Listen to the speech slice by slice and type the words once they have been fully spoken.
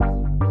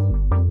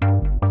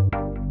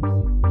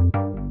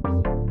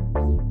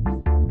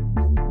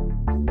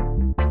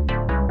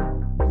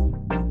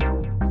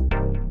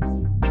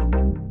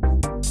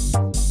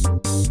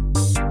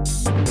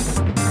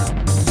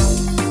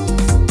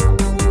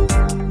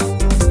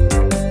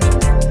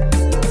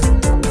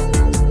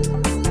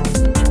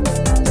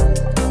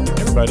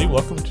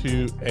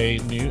to a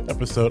new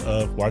episode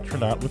of Watch or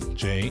Not with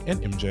Jay and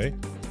MJ.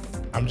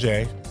 I'm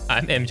Jay.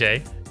 I'm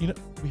MJ. You know,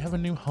 we have a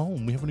new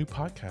home. We have a new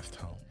podcast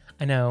home.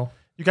 I know.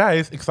 You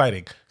guys,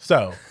 exciting.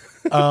 So,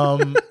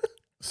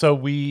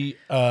 we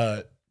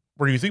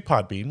we're using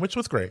Podbean, which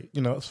was great.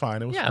 You know, it's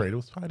fine. It was great. It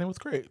was fine. It was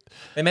great.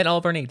 They met all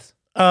of our needs.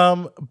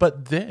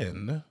 But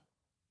then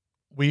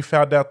we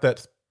found out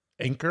that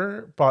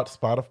Anchor bought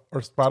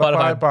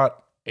Spotify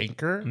bought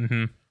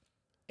Anchor,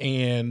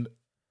 and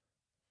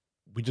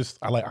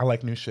I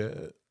like new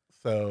shit.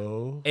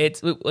 So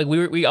it's like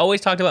we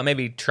always talked about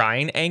maybe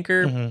trying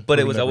Anchor, but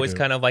it was always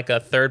kind of like a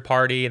third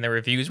party, and the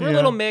reviews were a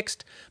little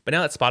mixed. But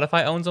now that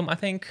Spotify owns them, I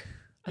think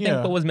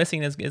what was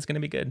missing is going to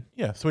be good.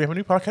 Yeah. So we have a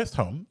new podcast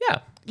home. Yeah.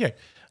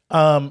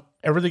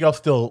 Everything else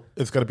still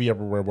is going to be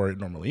everywhere where it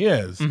normally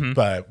is,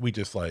 but we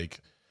just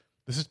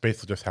this is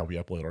basically just how we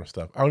upload our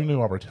stuff. I don't even know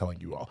why we're telling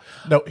you all.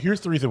 No,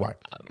 here's the reason why.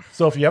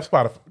 So if you have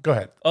Spotify, go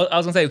ahead. I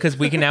was going to say, because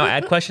we can now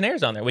add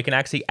questionnaires on there. We can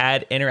actually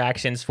add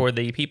interactions for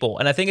the people.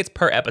 And I think it's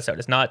per episode.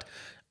 It's not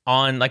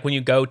on, like when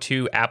you go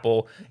to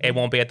Apple, it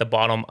won't be at the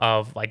bottom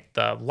of like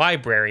the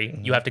library.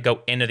 You have to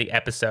go into the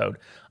episode.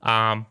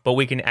 But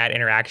we can add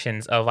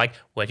interactions of like,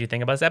 what do you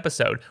think about this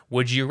episode?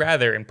 Would you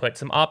rather? And put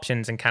some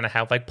options and kind of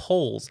have like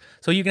polls.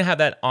 So you can have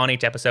that on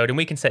each episode, and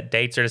we can set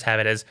dates or just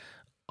have it as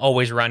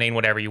always running,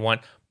 whatever you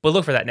want. But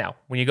look for that now.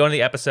 When you go into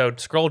the episode,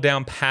 scroll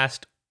down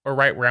past or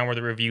right around where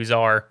the reviews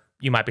are.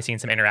 You might be seeing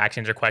some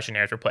interactions or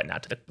questionnaires we're putting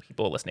out to the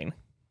people listening.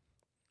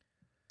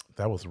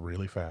 That was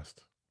really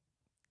fast.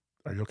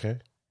 Are you okay?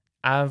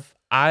 How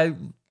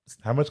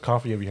much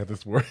coffee have you had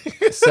this morning?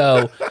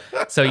 So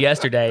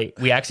yesterday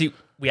we actually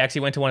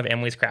went to one of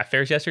Emily's craft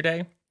fairs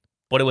yesterday,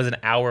 but it was an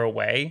hour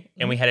away,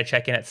 and we had to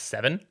check in at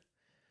 7.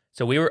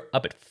 So we were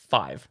up at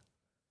 5.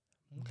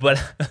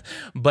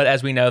 But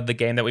as we know, the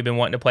game that we've been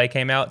wanting to play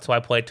came out, so I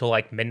played till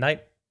like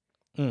midnight.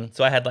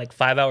 So I had like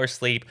 5 hours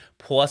sleep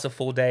plus a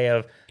full day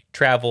of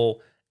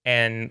travel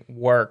and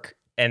work,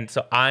 and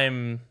so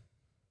I'm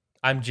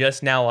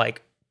just now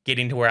like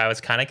getting to where I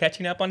was kind of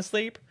catching up on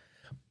sleep.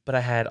 But I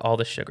had all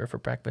the sugar for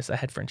breakfast. I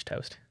had French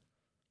toast.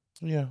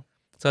 Yeah.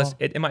 So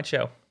it might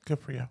show. Good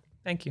for you.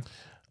 Thank you.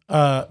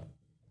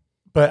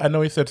 But I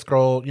know he said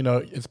scroll,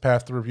 it's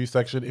past the review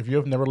section. If you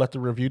have never left a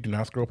review, do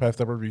not scroll past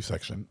that review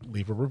section.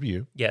 Leave a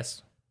review.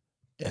 Yes.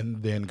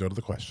 And then go to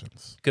the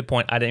questions. Good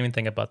point. I didn't even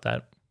think about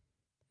that.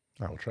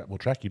 We'll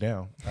track you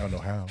down. I don't know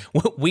how.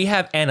 We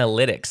have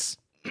analytics.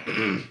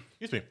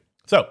 Excuse me.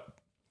 So,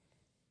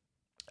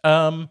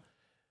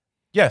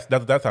 yes,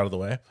 that's out of the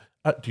way.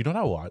 Do you know what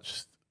I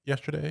watched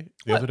yesterday,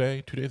 other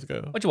day, 2 days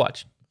ago? What'd you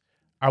watch?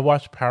 I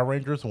watched Power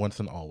Rangers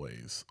Once and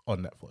Always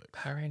on Netflix.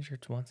 Power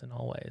Rangers Once and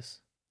Always.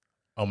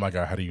 Oh my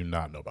God, how do you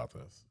not know about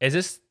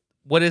this?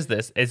 What is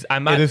this? It is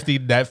the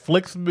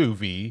Netflix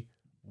movie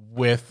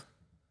with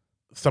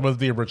some of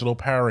the original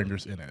Power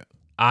Rangers in it.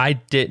 I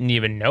didn't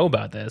even know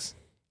about this.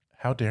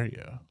 How dare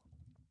you?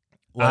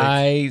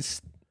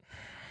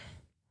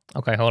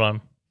 Okay, hold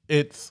on.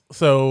 It's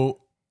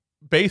so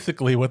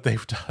basically what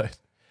they've done.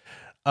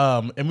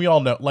 And we all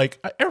know, like,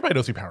 everybody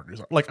knows who Power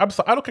Rangers are. Like, I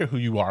don't care who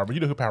you are, but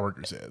you know who Power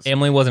Rangers is.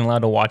 Emily wasn't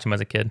allowed to watch them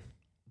as a kid.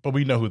 But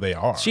we know who they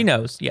are. She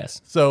knows,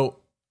 yes. So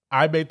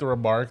I made the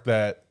remark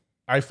that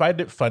I find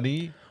it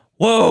funny.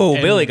 Whoa,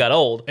 Billy got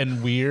old.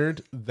 And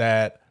weird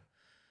that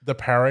the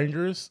Power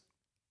Rangers,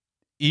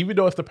 even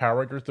though it's the Power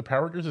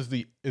Rangers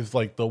is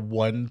like the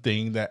one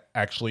thing that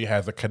actually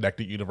has a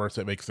connected universe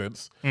that makes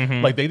sense.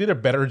 Like, they did a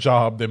better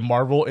job than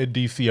Marvel and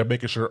DC of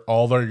making sure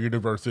all their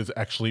universes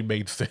actually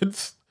made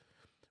sense.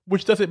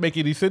 Which doesn't make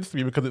any sense to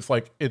me, because it's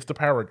like, it's the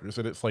Power Rangers,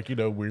 and it's like,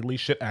 weirdly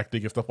shit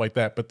acting and stuff like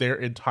that. But their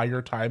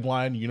entire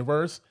timeline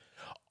universe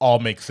all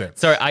makes sense.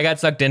 Sorry, I got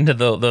sucked into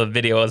the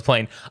video I was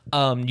playing.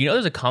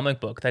 There's a comic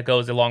book that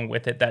goes along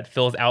with it that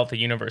fills out the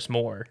universe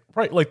more.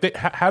 Right. Like,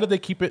 how do they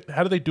keep it?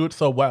 How do they do it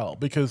so well?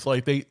 Because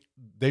like they've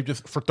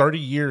just, for 30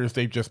 years,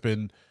 they've just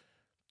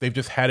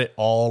had it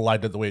all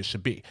lined up the way it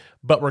should be.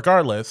 But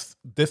regardless,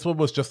 this one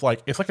was just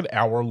like, it's like an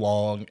hour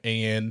long,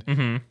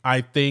 and I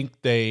think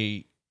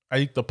the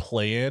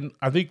plan,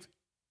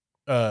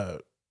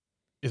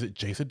 is it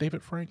Jason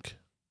David Frank?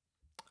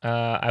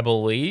 I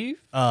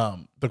believe.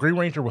 The Green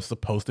Ranger was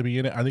supposed to be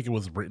in it. I think it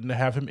was written to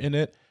have him in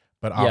it,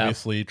 but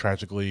obviously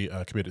tragically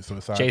committed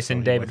suicide.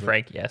 Jason David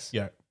Frank, yes.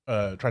 Yeah,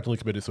 tragically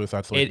committed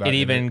suicide. So it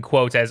even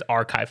quotes as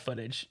archive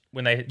footage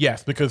when they.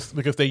 Yes, because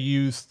they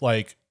used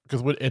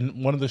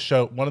in one of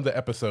the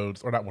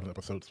episodes, or not one of the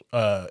episodes,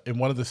 in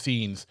one of the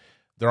scenes,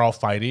 they're all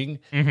fighting,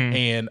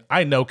 and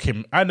I know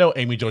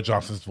Amy Jo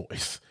Johnson's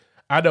voice.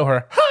 I know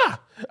her.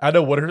 I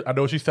know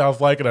what she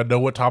sounds like, and I know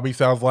what Tommy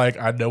sounds like.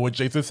 I know what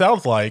Jason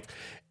sounds like,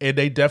 and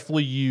they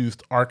definitely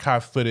used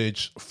archive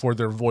footage for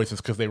their voices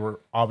because they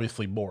were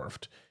obviously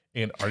morphed.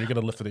 And are you going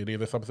to listen to any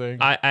of this I'm saying?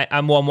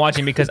 I'm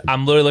watching because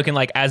I'm literally looking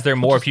like as they're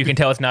morphed, you can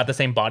tell it's not the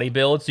same body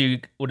build, so you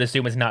would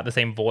assume it's not the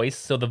same voice.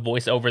 So the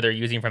voiceover they're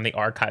using from the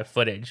archive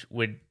footage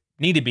would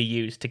need to be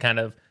used to kind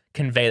of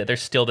convey that they're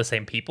still the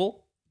same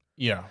people.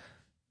 Yeah.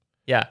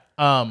 Yeah.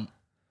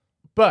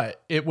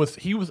 But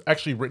he was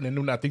actually written into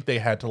it. And I think they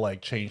had to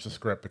like change the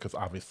script because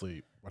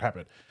obviously what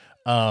happened.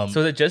 So is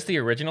it just the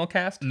original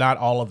cast? Not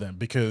all of them,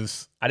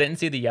 because I didn't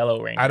see the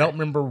Yellow Ranger. I don't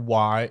remember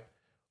why.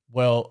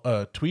 Well,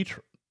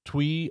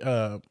 Twee,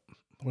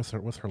 what's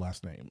her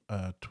last name?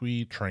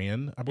 Twee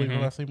Tran, I believe her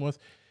last name was.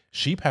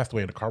 She passed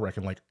away in a car wreck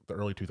in like the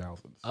early 2000s.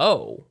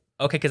 Oh,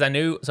 okay. Because I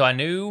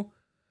knew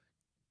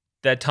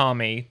that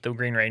Tommy, the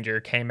Green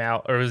Ranger, came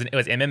out, or it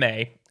was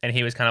MMA, and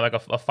he was kind of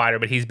like a fighter,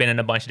 but he's been in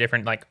a bunch of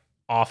different like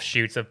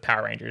offshoots of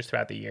Power Rangers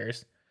throughout the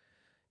years.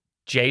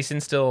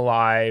 Jason's still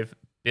alive.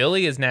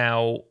 Billy is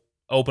now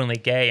openly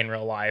gay in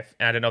real life,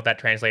 and I don't know if that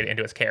translated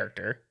into his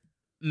character.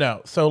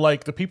 No, so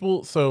like the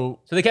people, so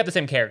they kept the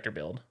same character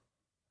build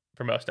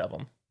for most of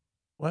them.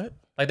 What?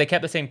 Like they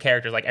kept the same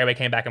characters. Like everybody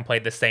came back and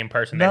played the same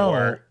person they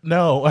were.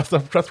 No,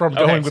 that's where I'm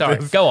going with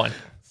this. Go on.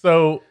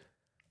 So,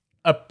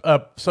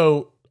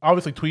 so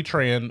obviously Twee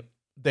Tran,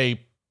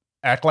 they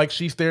act like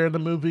she's there in the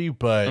movie,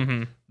 but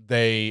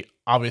they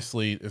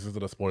obviously, this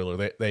isn't a spoiler.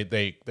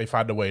 They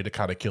find a way to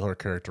kind of kill her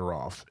character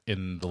off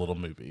in the little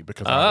movie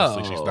because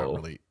obviously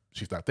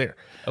she's not there.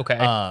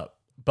 Okay.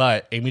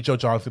 But Amy Jo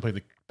Johnson played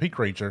the Pink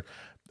Ranger.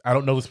 I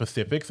don't know the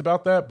specifics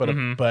about that,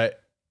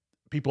 but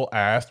people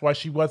asked why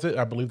she wasn't.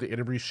 I believe the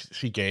interview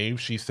she gave,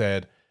 she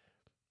said,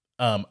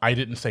 I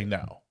didn't say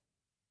no.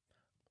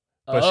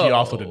 But she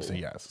also didn't say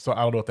yes. So I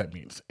don't know what that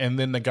means. And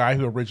then the guy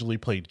who originally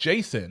played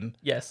Jason,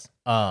 yes,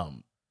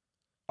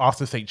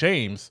 Austin St.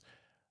 James,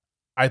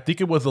 I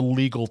think it was a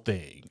legal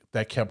thing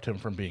that kept him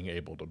from being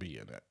able to be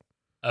in it.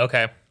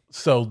 Okay.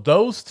 So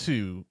those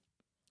two,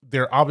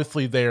 their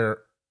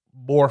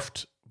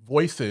morphed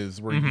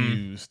voices were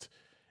used.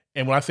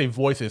 And when I say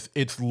voices,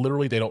 it's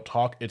literally, they don't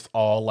talk. It's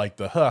all like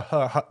the ha,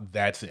 ha, ha.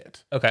 That's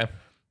it. Okay.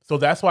 So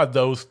that's why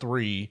those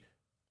three,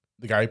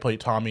 the guy who played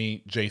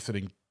Tommy, Jason,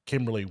 and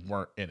Kimberly,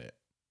 weren't in it.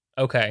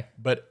 Okay.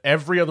 But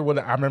every other one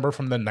that I remember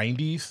from the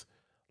 90s,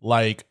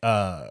 like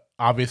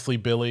obviously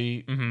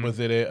Billy was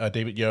in it.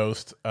 David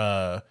Yost.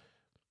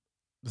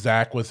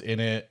 Zach was in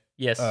it.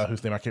 Yes.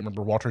 Whose name I can't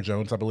remember. Walter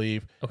Jones, I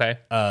believe. Okay.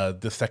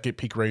 The second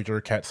Pink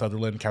Ranger,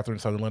 Catherine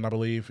Sutherland, I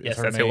believe. Yes, is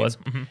her that's name. who it was.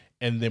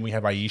 And then we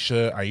have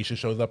Aisha. Aisha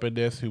shows up in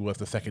this, who was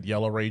the second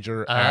Yellow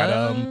Ranger.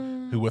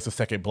 Adam, who was the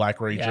second Black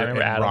Ranger. And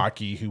Adam.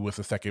 Rocky, who was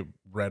the second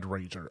Red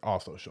Ranger,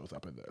 also shows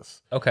up in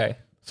this. Okay.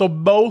 So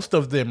most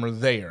of them are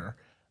there,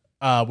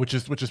 which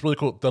is really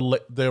cool.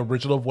 The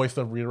original voice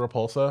of Rita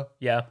Repulsa,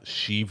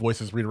 she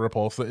voices Rita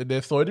Repulsa in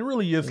this. So it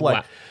really is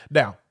like,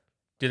 now.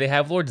 Do they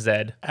have Lord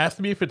Zed? Ask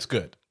me if it's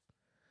good.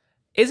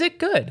 Is it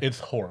good? It's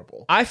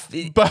horrible. I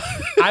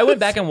went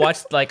back and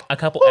watched like a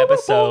couple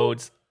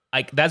episodes.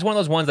 Like that's one of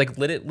those ones like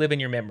let it live in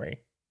your memory.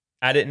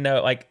 I didn't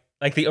know like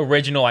the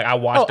original. Like I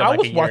watched them. I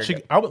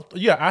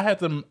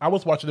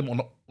was watching them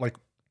on like,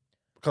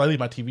 because I leave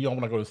my TV on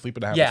when I go to sleep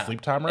and I have a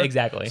sleep timer.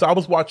 Exactly. So I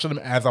was watching them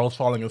as I was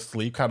falling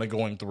asleep, kind of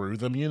going through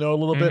them, a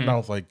little bit, and I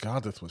was like,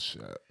 God, this was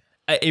shit.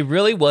 It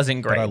really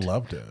wasn't great. But I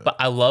loved it. But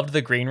I loved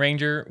the Green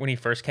Ranger when he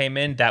first came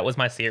in. That was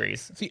my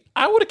series. See,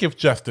 I would have given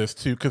Justice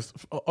too, because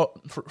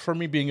for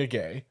me being a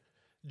gay,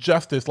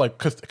 Justice, like,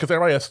 because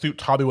everybody assumed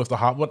Tommy was the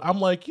hot one.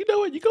 I'm like, you know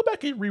what? You go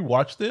back and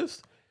rewatch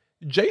this.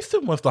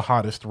 Jason was the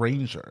hottest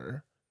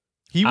Ranger.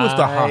 He was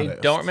the hottest.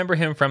 I don't remember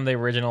him from the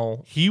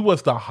original. He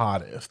was the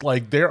hottest.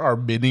 Like, there are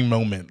many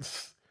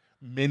moments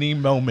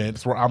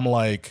where I'm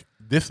like,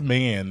 this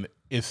man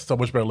is so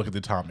much better looking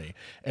than Tommy.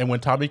 And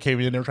when Tommy came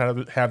in and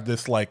trying to have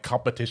this like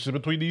competition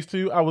between these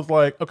two, I was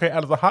like, okay,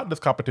 out of the hotness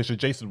competition,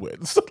 Jason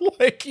wins.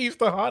 Like, he's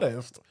the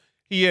hottest.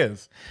 He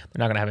is. They're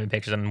not gonna have any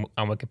pictures on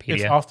Wikipedia.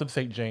 It's Austin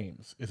St.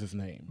 James is his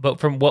name.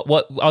 But from what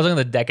I was looking at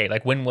the decade,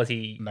 like when was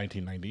he?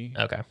 1990.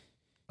 Okay.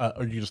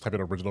 Or you just type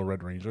in original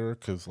Red Ranger,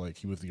 because like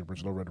he was the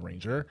original Red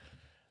Ranger.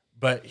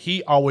 But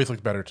he always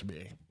looked better to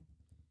me,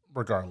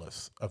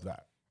 regardless of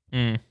that.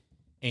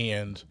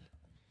 And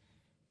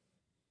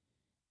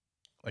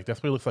like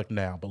that's what he looks like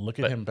now, but look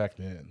at him back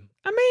then.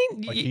 I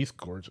mean, like he's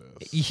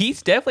gorgeous.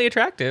 He's definitely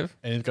attractive.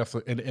 And he's got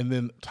and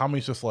then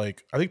Tommy's just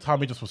like, I think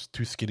Tommy just was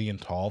too skinny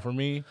and tall for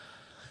me.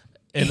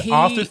 And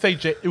Austin St.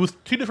 James, it was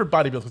two different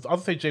bodybuilders. Because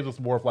Austin St. James was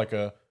more of like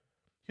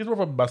he's more of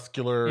a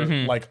muscular,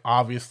 like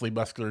obviously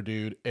muscular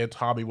dude, and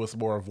Tommy was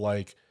more of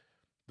like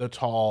the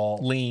tall,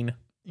 lean.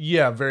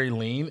 Yeah, very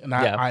lean. And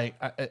I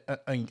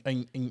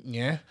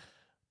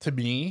to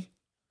me,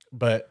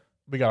 but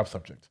we got off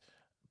subject.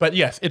 But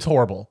yes, it's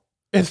horrible.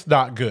 It's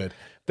not good.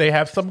 They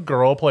have some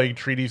girl playing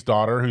Trini's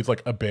daughter who's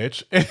like a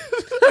bitch.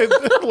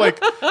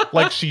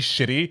 like she's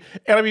shitty.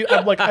 And I mean,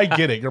 I'm like, I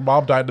get it. Your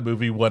mom died in the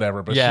movie,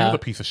 whatever, but she was a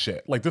piece of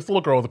shit. Like this little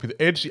girl was a piece of,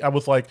 and I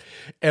was like,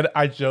 and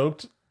I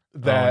joked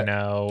that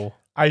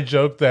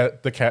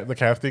the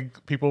casting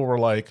people were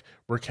like,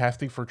 we're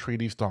casting for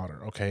Trini's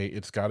daughter. Okay,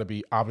 it's got to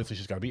be, obviously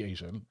she's got to be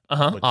Asian,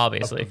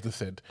 obviously of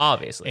descent,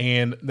 obviously,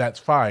 and that's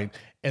fine.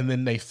 And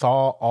then they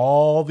saw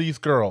all these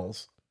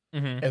girls,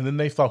 and then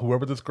they saw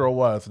whoever this girl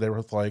was. They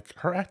were like,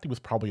 her acting was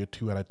probably a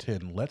 2 out of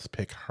 10. Let's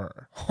pick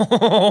her.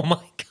 Oh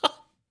my god!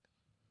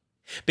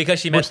 Because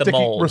she met the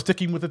mold. We're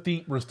sticking with the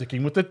theme. We're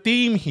sticking with the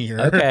theme here.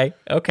 Okay.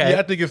 Yeah,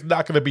 I think it's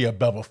not going to be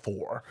above a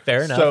 4.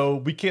 Fair enough. So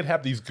we can't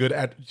have these good.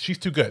 She's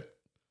too good.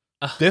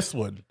 This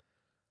one,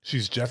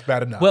 she's just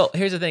bad enough. Well,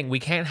 here's the thing: we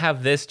can't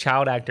have this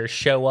child actor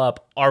show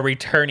up our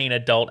returning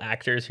adult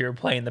actors who are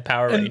playing the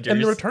Power Rangers.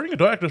 And the returning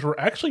adult actors were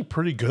actually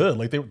pretty good.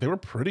 Like they were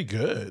pretty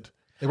good.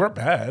 They weren't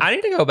bad. I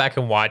need to go back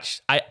and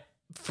watch.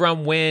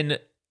 From when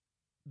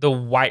the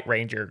White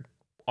Ranger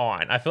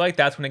on. I feel like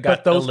that's when it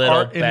got a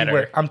little better.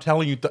 Anywhere. I'm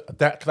telling you that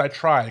because I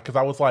tried, because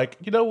I was like,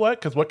 you know what?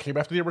 Because what came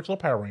after the original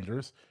Power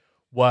Rangers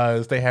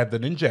was they had the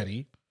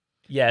Ninjetti,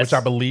 yes, which I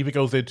believe it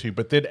goes into,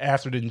 but then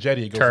after the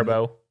Ninjetti, it goes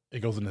Turbo.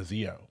 It goes into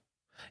Zeo.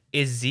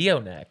 Is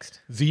Zeo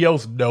next?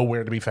 Zeo's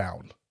nowhere to be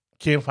found.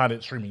 Can't find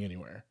it streaming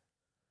anywhere.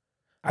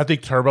 I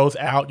think Turbo's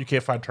out. You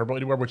can't find Turbo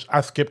anywhere, which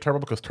I skipped Turbo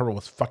because Turbo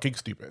was fucking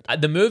stupid.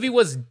 The movie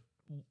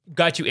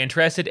got you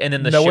interested, and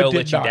then the show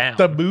let you down.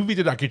 The movie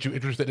did not get you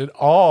interested at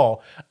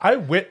all. I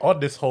went on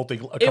this whole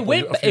thing.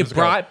 It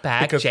brought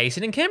back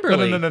Jason and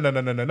Kimberly. No.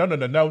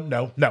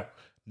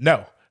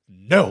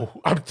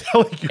 I'm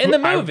telling you, in the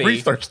movie, I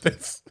researched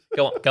this.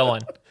 Go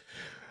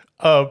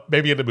on.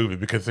 Maybe in the movie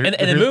because in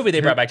the movie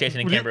they brought back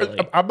Jason and Kimberly.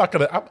 I am not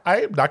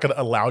gonna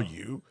allow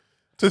you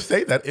to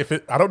say that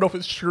I don't know if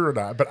it's true or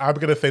not, but I'm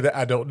gonna say that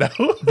I don't know.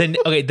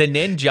 the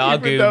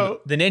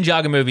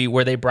Ninjago movie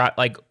where they brought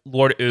like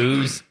Lord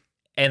Ooze.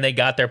 And they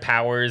got their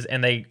powers,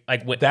 and they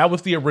went. That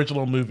was the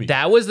original movie.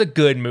 That was the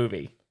good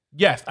movie.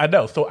 Yes, I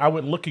know. So I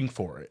went looking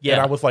for it, and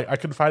I was like, I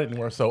couldn't find it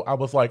anywhere. So I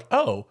was like,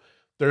 oh,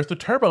 there's the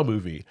Turbo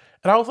movie,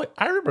 and I was like,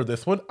 I remember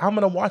this one. I'm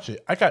gonna watch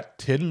it. I got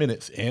 10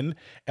 minutes in,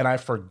 and I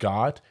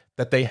forgot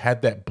that they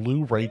had that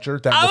Blue Ranger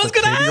that was a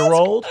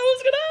 10-year-old. I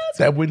was gonna ask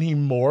that when he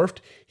morphed,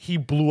 he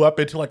blew up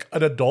into like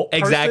an adult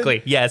person.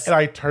 Exactly. Yes. And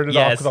I turned it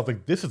off because I was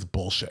like, this is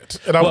bullshit.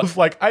 And I was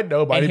like, I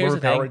know Mighty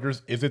Morphin Power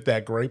Rangers isn't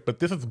that great, but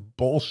this is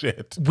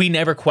bullshit. We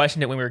never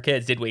questioned it when we were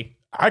kids, did we?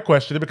 I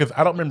questioned it because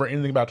I don't remember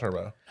anything about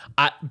Turbo.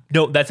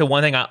 No, that's the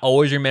one thing I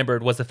always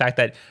remembered was the fact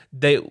that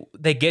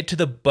they get to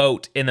the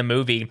boat in the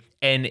movie,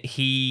 and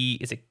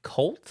is it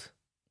Colt?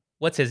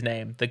 What's his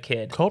name? The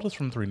kid. Colt is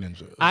from Three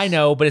Ninjas. I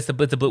know, but it's the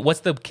blue.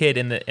 What's the kid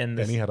in the? And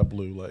he had a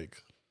blue thing.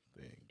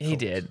 He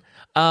did.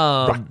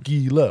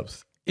 Rocky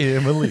loves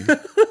Emily.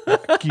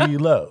 Rocky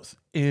loves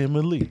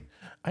Emily.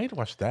 I need to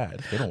watch that.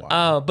 It's been a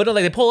while. But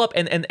like they pull up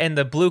and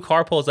the blue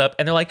car pulls up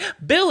and they're like,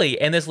 Billy,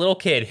 and this little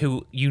kid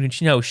who you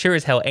know sure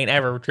as hell ain't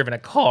ever driven a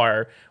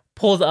car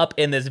pulls up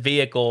in this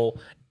vehicle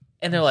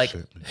and they're like,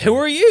 who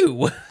are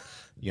you?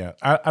 Yeah,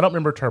 I don't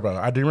remember Turbo.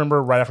 I do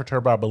remember right after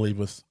Turbo, I believe,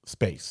 was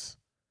Space.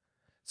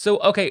 So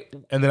okay.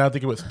 And then I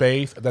think it was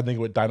Space, and then I think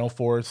it was Dino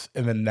Force,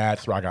 and then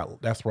that's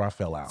where I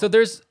fell out. So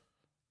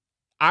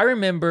I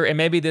remember, and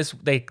maybe they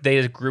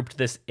just grouped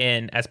this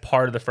in as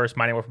part of the first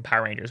Mighty Morphin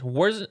Power Rangers.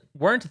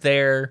 Weren't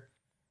there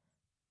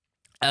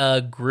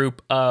a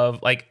group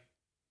of like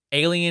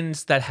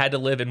aliens that had to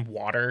live in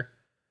water,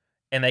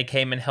 and they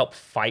came and helped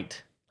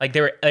fight? Like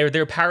they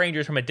were Power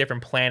Rangers from a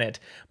different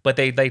planet, but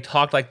they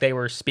talked like they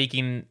were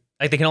speaking,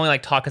 like they can only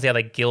like talk because they had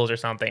like gills or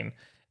something.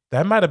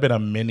 That might have been a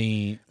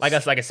mini, like a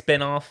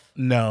spinoff.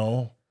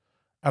 No,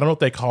 I don't know what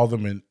they call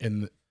them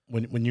in.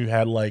 When you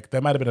had like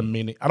that might have been a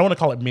mini. I don't want to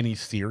call it mini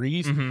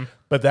series,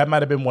 but that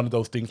might have been one of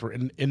those things where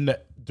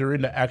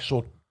during the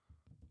actual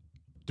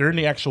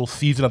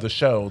season of the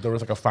show there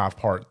was like a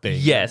 5-part thing.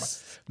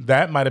 Yes,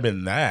 that might have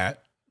been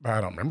that. But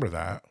I don't remember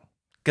that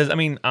because I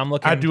mean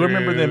I do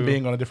remember them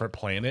being on a different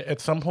planet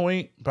at some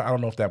point, but I don't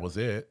know if that was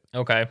it.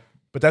 Okay,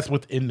 but that's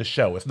within the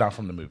show. It's not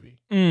from the movie.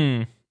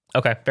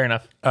 Okay, fair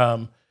enough.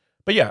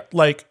 But yeah,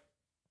 like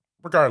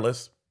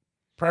regardless,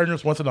 Power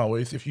Rangers once and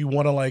always. If you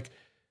want to like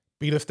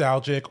be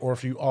nostalgic, or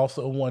if you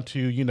also want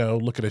to,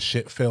 look at a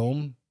shit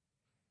film,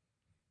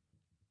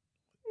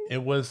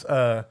 it was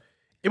fun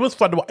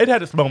to watch. It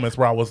had its moments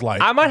where I was like,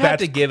 I might have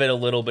to give it a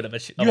little bit of a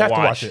you have to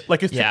watch it.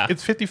 Like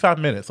it's 55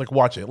 minutes. Like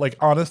watch it. Like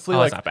honestly,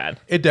 like it's not bad.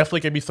 It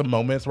definitely gave me some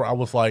moments where I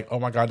was like, oh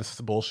my god, this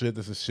is bullshit.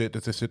 This is shit.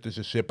 This is shit. This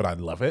is shit. But I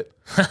love it.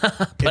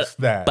 It's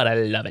that. But I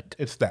love it.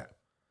 It's that.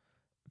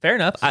 Fair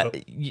enough. So,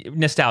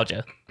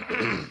 nostalgia.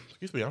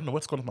 Excuse me. I don't know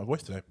what's going on with my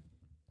voice today.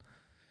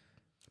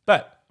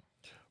 But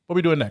what are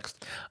we doing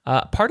next?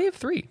 Party of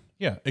 3.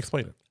 Yeah,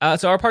 explain it.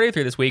 So our party of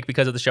 3 this week,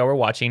 because of the show we're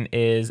watching,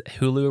 is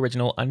Hulu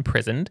original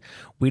Unprisoned.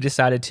 We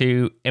decided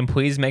to, and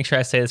please make sure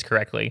I say this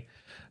correctly,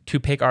 to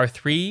pick our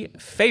 3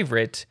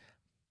 favorite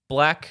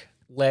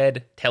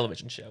black-led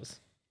television shows.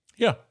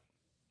 Yeah.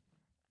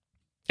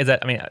 Is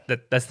that? I mean,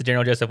 that's the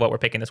general gist of what we're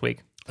picking this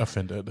week.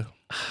 Offended.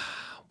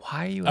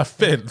 Why are you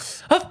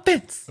offense?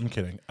 Offense. I'm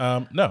kidding.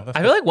 No.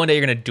 I feel like one day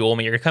you're gonna duel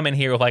me. You're gonna come in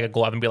here with like a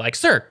glove and be like,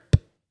 "Sir,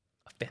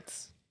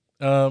 offense."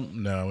 No,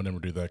 I would never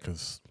do that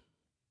because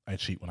I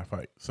cheat when I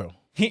fight. So,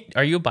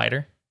 are you a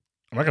biter?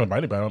 I'm not gonna bite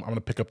anybody. I'm gonna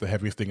pick up the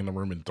heaviest thing in the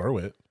room and throw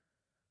it.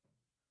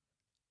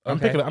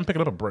 Okay. I'm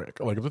picking up a brick.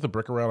 Like if there's a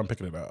brick around, I'm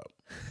picking it up.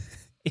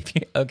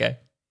 Okay.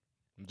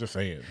 I'm just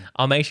saying.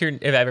 I'll make sure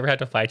if I ever have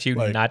to fight you,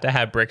 not to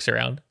have bricks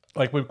around.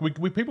 Like when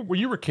people when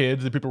you were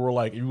kids and people were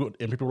like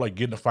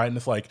getting a fight and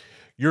it's like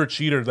you're a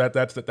cheater,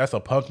 that's a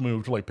punk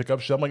move to like pick up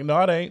shit. I'm like, no,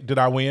 it ain't. Did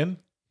I win?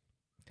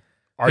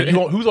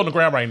 Who's on the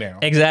ground right now?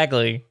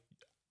 Exactly.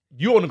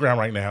 You on the ground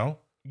right now.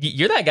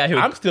 You're that guy who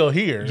I'm still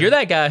here. You're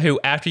that guy who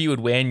after you would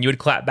win, you would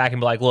clap back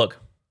and be like, look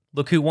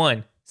who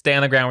won. Stay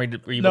on the ground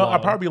where you belong.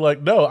 I'd probably be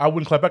like, no, I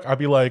wouldn't clap back. I'd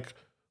be like,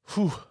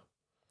 whew,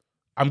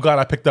 I'm glad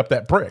I picked up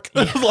that brick.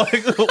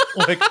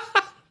 like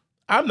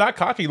I'm not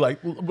cocky.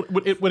 Like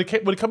when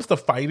it comes to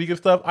fighting and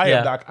stuff, I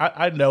am not.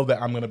 I know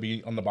that I'm gonna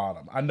be on the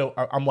bottom. I know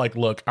I'm like,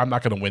 look, I'm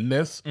not gonna win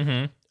this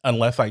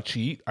unless I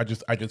cheat. I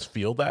just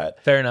feel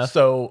that. Fair enough.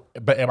 So,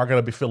 but am I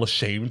gonna feel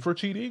ashamed for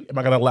cheating? Am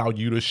I gonna allow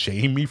you to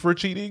shame me for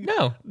cheating?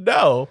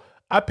 No.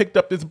 I picked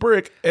up this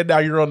brick and now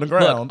you're on the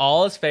ground. Look,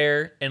 all is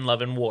fair in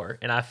love and war,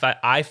 and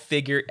I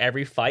figure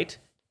every fight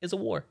is a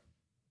war.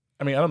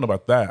 I mean, I don't know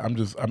about that.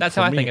 That's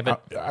how I think of it.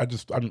 I'm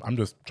just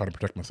trying to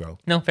protect myself.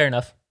 No, fair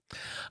enough.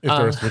 If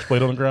there's a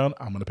switchblade on the ground,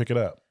 I'm gonna pick it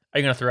up. Are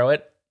you gonna throw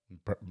it?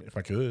 If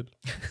I could.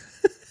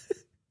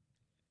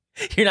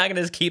 You're not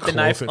gonna just keep the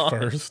knife on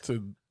first,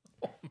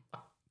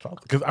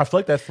 because I feel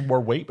like that's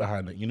more weight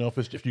behind it. You know,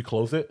 if you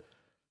close it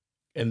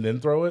and then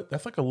throw it,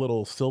 that's like a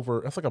little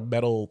silver. That's like a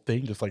metal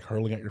thing, just like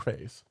hurling at your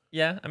face.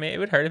 Yeah, I mean, it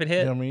would hurt if it hit.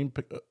 You know what I mean?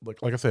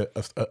 Like I said,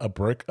 a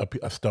brick,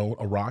 a stone,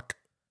 a rock.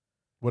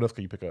 What else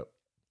can you pick up?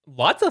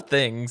 Lots of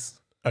things.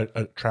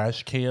 A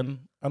trash can.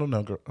 I don't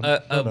know, girl.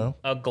 I don't know.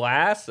 A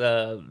glass.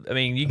 I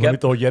mean, Let me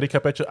throw a Yeti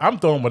cup at you. I'm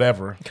throwing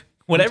whatever.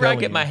 Whatever I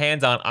get my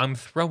hands on, I'm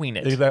throwing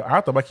it. Exactly.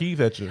 I throw my keys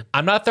at you.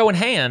 I'm not throwing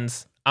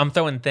hands. I'm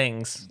throwing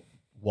things.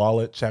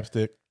 Wallet,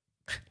 chapstick,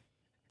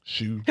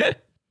 shoe.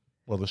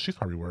 Well, the shoe's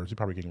probably worse. You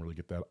probably can't really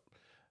get that.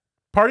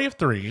 Party of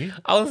 3.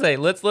 I was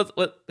gonna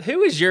say,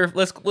 who is your?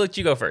 Let's let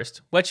you go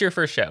first. What's your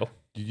first show?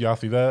 Did y'all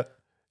see that?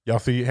 Y'all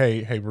see?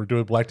 Hey, we're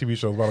doing black TV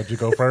shows. Why don't you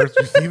go first?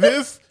 You see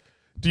this?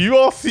 Do you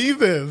all see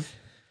this?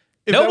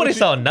 Nobody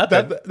saw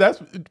nothing.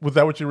 Was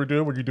that what you were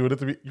doing? Were you doing it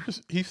to me?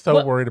 He's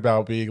so worried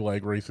about being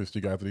like racist,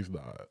 you guys, and he's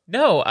not.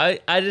 No, I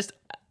just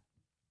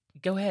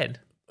go ahead.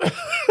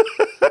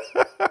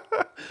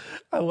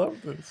 I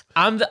love this.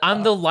 I'm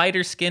the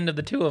lighter skinned of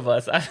the two of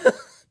us.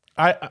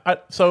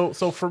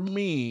 So for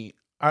me,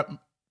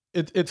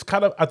 it's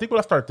kind of, I think when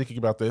I started thinking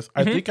about this,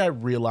 I think I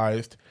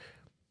realized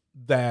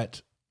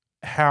that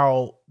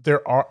how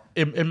there are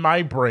in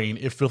my brain,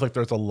 it feels like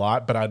there's a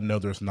lot, but I know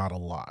there's not a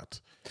lot.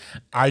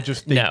 I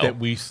just think that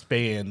we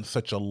span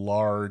such a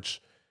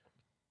large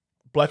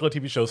black-led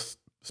TV shows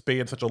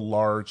span such a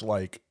large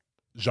like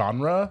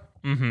genre.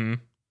 Mm-hmm.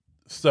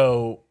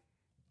 So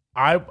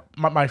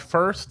my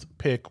first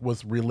pick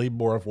was really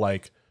more of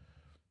like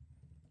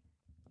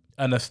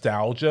a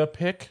nostalgia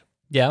pick.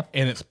 Yeah.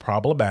 And it's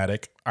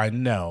problematic. I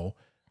know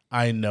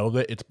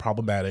that it's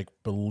problematic,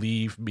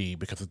 believe me,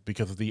 because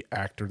of the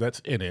actor that's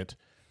in it.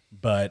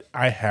 But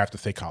I have to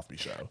say Cosby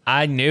Show.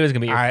 I knew it was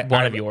going to be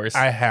one of yours.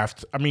 I have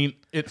to. I mean,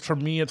 for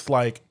me, it's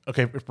like,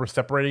 okay, if we're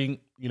separating,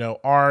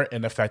 art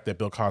and the fact that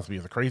Bill Cosby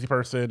is a crazy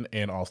person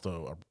and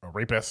also a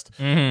rapist,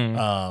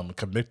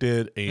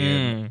 convicted,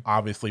 and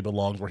obviously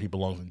belongs where he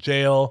belongs in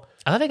jail.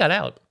 I thought they got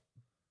out.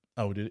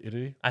 Oh, did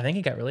he? I think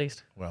he got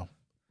released. Well,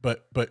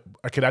 but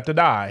I cannot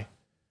deny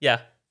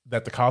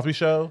that the Cosby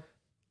Show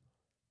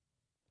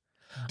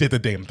did the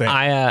damn thing.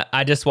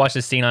 I just watched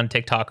a scene on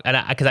TikTok,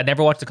 and because I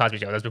never watched the Cosby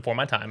Show, that was before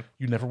my time.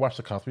 You never watched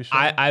the Cosby Show?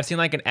 I've seen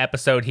like an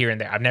episode here and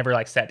there. I've never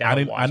like sat down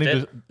and watched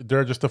it. There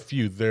are just a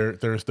few.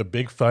 There's the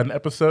big fun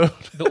episode.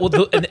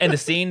 And the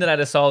scene that I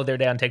just saw the other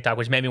day on TikTok,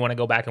 which made me want to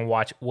go back and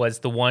watch, was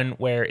the one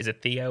where is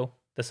it Theo,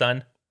 the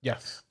son?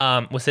 Yes.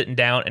 Was sitting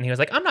down and he was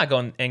like, "I'm not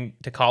going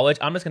to college.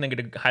 I'm just going to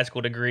get a high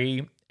school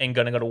degree and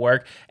going to go to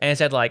work." And it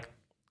said like,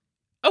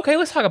 "Okay,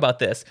 let's talk about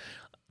this."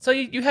 So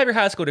you have your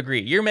high school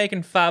degree. You're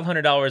making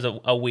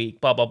 $500 a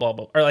week, blah blah blah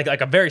blah, or like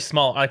a very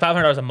small, like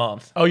 $500 a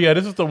month. Oh yeah,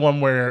 this is the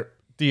one where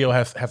Theo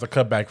has a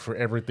cutback for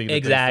everything. That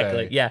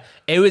exactly. They say. Yeah.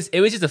 It was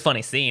just a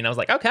funny scene. I was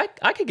like, okay,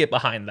 I could get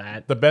behind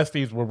that. The best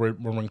scenes were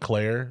when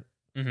Claire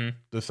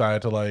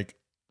decided to like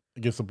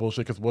get some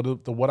bullshit, because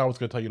what I was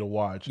going to tell you to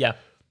watch. Yeah.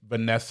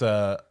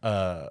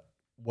 Vanessa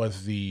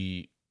was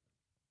the.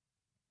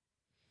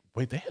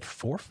 Wait, they had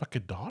 4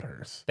 fucking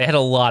daughters. They had a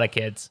lot of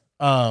kids.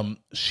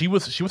 She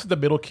was the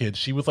middle kid.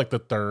 She was like the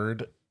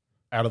third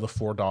out of the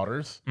 4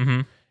 daughters.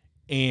 Mm-hmm.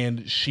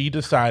 And she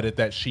decided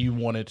that she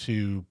wanted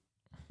to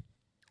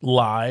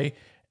lie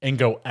and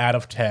go out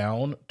of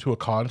town to a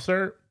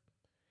concert.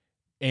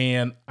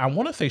 And I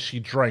want to say she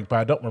drank, but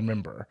I don't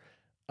remember.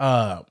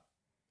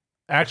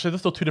 Actually,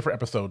 this is 2 different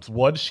episodes.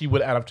 One, she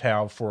went out of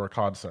town for a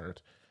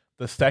concert.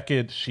 The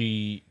second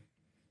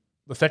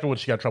one,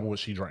 she got in trouble with,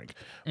 she drank.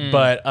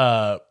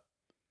 But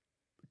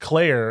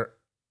Claire,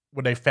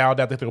 when they found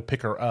out that they would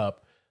pick her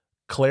up,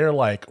 Claire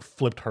like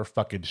flipped her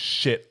fucking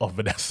shit on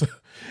Vanessa.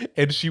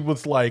 And she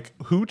was like,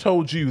 "Who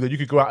told you that you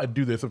could go out and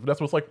do this?" And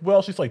Vanessa was like,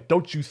 "Well," she's like,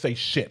 "Don't you say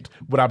shit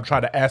when I'm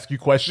trying to ask you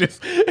questions."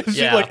 And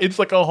she it's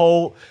like a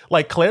whole,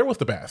 like, Claire was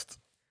the best.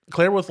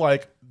 Claire was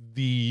like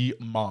the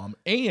mom,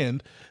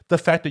 and the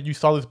fact that you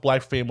saw this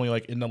black family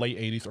like in the late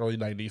 80s, early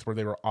 90s, where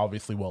they were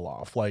obviously well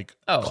off. Like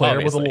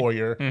Claire was a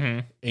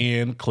lawyer,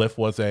 and Cliff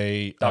was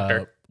a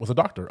doctor,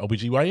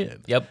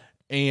 OBGYN. Yep.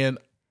 And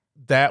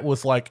that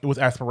was like, it was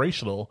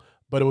aspirational,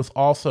 but it was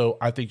also,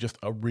 I think, just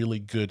a really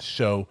good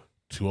show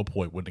to a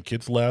point. When the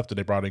kids left and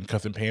they brought in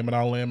Cousin Pam and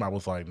all them, I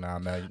was like, now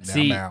I'm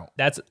out.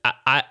 That's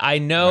I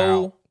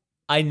know.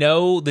 I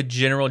know the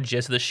general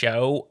gist of the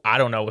show. I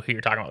don't know who you're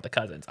talking about with the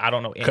cousins. I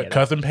don't know any of that.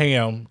 Cousin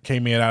Pam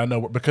came in out of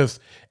nowhere because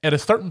at a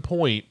certain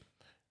point,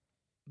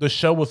 the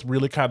show was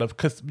really kind of,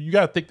 because you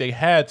got to think they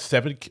had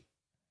 7.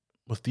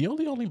 Was Theo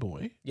the only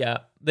boy? Yeah.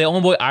 The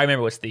only boy I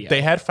remember was Theo.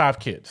 They had 5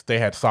 kids. They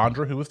had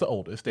Sandra, who was the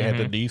oldest. They had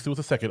Denise, who was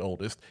the second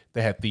oldest.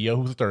 They had Theo,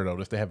 who was the third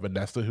oldest. They had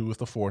Vanessa, who was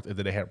the fourth, and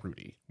then they had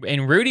Rudy.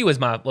 And Rudy was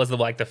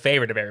the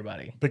favorite of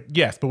everybody. But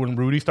when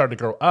Rudy started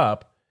to grow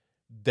up,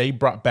 they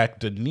brought back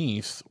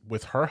Denise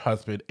with her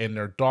husband and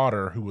their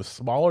daughter, who was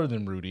smaller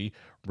than Rudy,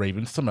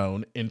 Raven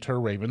Simone. Enter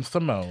Raven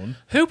Simone.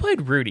 Who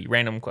played Rudy?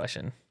 Random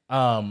question.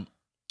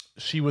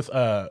 She was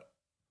I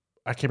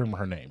can't remember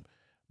her name,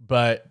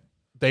 but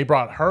they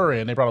brought her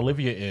in. They brought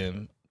Olivia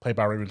in, played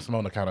by Raven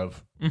Simone, to kind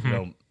of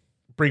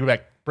bring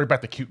back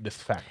the cuteness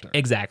factor.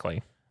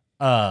 Exactly.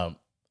 But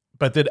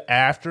then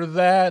after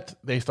that,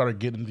 they started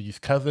getting these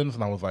cousins,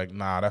 and I was like,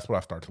 nah, that's what I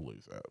start to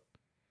lose at.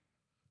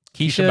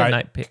 Keisha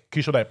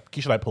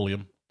Knight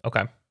Pulliam.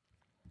 Okay.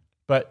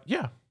 But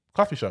yeah,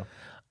 Cosby Show.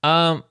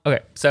 Okay.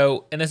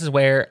 So, and this is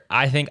where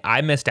I think I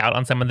missed out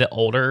on some of the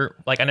older,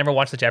 like I never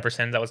watched The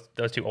Jeffersons. That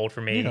was too old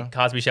for me. Yeah.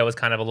 Cosby Show was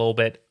kind of a little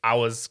bit, I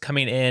was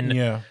coming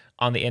in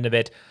on the end of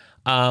it.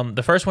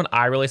 The first one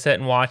I really sat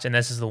and watched, and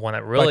this is the one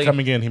that really... Like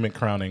coming in, he meant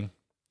crowning.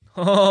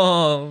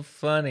 Oh,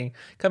 funny.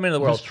 Coming into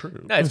the world. That's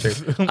true. No, it's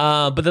true.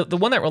 But the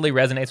one that really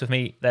resonates with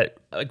me, that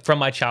like, from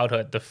my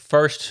childhood, the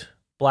first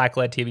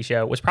Black-led TV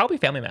show was probably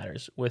Family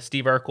Matters with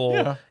Steve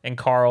Urkel and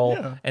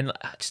Carl, and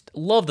I just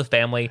love the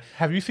family.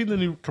 Have you seen the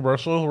new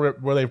commercial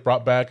where they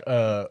brought back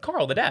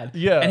Carl, the dad?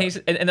 Yeah, and he's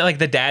and like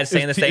the dad's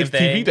saying the same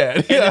thing. TV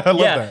dad, yeah, I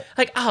love that.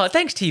 Like, oh,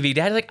 thanks, TV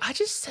dad. Like, I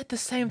just said the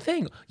same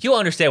thing. You'll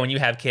understand when you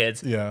have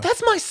kids. Yeah,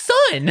 that's my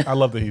son. I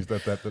love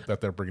that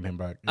they're bringing him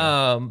back.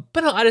 Yeah.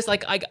 But no, I just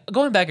like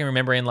going back and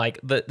remembering like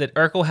that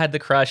Urkel had the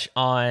crush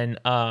on.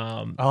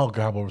 Oh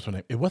God, what was her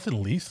name? It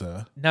wasn't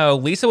Lisa. No,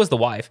 Lisa was the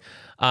wife.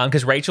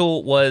 Because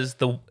Rachel was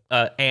the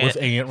aunt. Was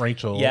Aunt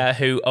Rachel. Yeah,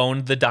 who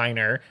owned the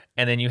diner.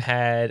 And then you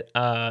had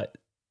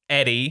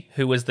Eddie,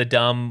 who was the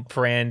dumb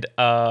friend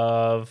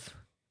of...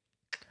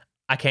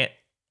 I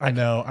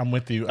know, I'm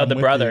with you. Of the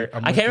brother.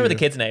 I can't remember the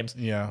kids' names.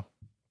 Yeah.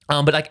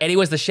 But like Eddie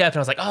was the chef, and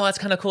I was like, oh, that's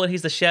kind of cool that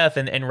he's the chef,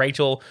 and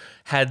Rachel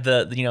had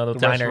the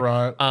diner.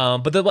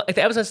 Restaurant. But the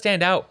episodes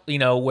stand out,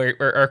 where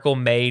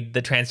Urkel made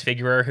the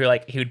Transfigurer, who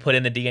like he would put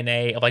in the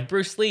DNA of like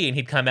Bruce Lee, and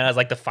he'd come out as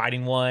like the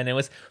fighting one.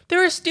 There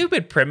were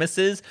stupid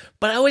premises,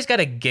 but I always got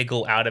a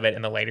giggle out of it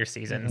in the later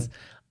seasons.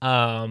 But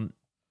I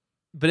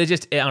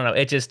don't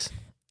know,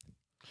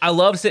 I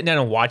loved sitting down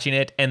and watching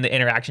it, and the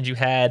interactions you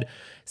had.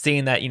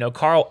 Seeing that,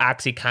 Carl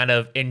actually kind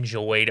of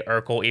enjoyed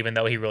Urkel, even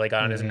though he really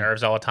got on his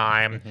nerves all the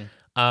time.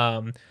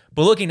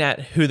 But looking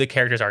at who the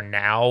characters are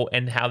now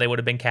and how they would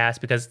have been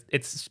cast, because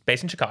it's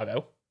based in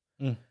Chicago.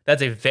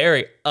 That's a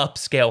very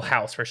upscale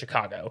house for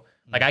Chicago.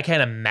 Like, I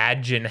can't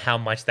imagine how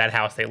much that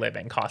house they live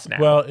in costs now.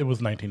 Well, it was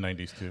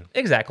 1990s too.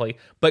 Exactly.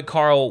 But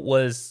Carl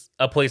was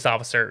a police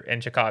officer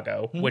in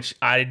Chicago, which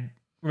I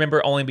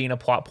remember only being a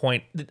plot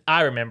point.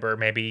 I remember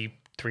maybe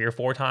 3 or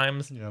 4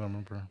 times. Yeah, I don't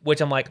remember.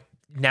 Which I'm like,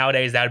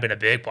 nowadays that would have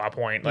been a big plot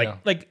point.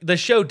 Like the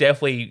show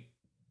definitely,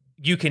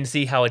 you can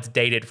see how it's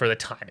dated for the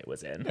time it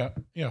was in.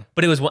 Yeah.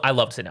 But I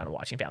loved sitting down and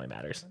watching Family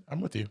Matters. I'm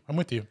with you.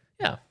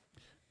 Yeah.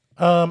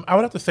 I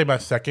would have to say my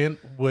second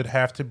would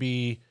have to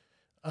be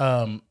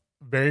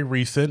very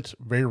recent,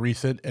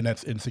 and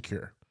that's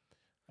Insecure,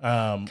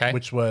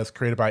 which was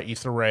created by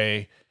Issa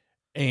Rae.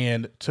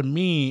 And to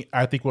me,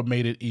 I think what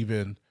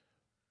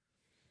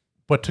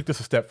took this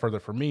a step further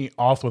for me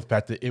also was the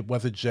fact that it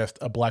wasn't just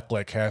a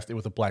Black-led cast, it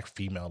was a Black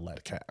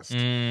female-led cast,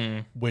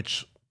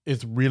 which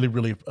is really,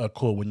 really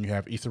cool when you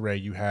have Issa Rae,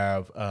 you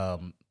have,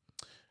 I'm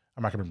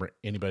not going to remember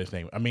anybody's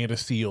name, Amanda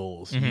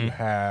Seales, you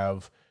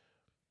have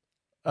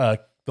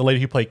the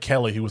lady who played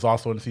Kelly, who was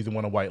also in season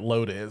 1 of White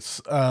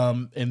Lotus,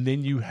 and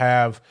then you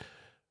have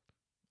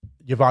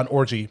Yvonne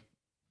Orji,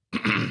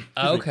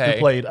 who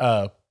played,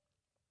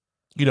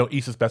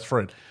 Issa's best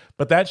friend.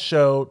 But that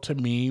show, to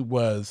me,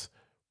 was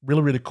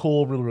really, really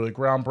cool, really, really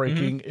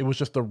groundbreaking. It was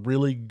just a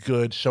really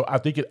good show. I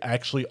think it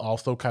actually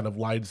also kind of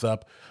lines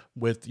up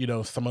with,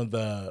 some of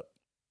the,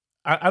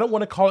 I don't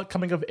want to call it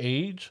coming of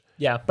age.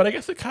 Yeah. But I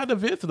guess it kind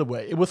of is in a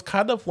way. It was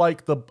kind of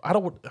like I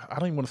don't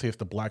even want to say it's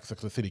the Black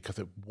Sex and the City, because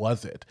it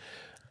wasn't.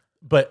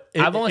 But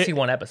I've only seen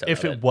one episode.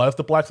 If it was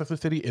the Black Sex and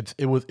the City,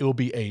 it will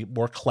be a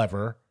more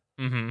clever,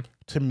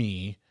 to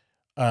me,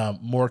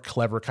 more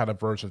clever kind of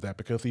version of that,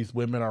 because these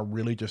women are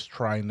really just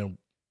trying to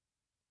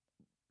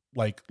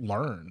like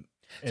learn.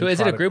 So is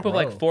it a group of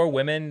like 4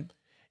 women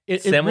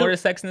similar to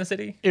Sex and the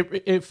City?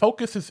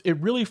 It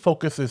really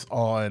focuses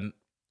on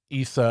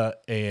Issa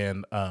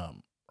and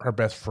her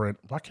best friend.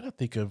 Why can't I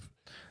think of?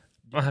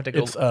 I'll have to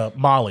go. It's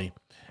Molly,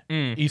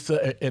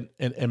 Issa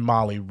and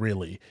Molly,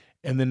 really.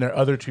 And then their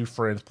other two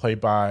friends,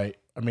 played by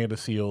Amanda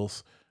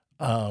Seales,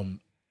 and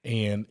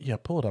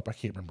pull it up. I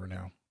can't remember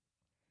now.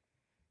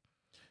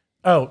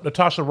 Oh,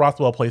 Natasha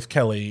Rothwell plays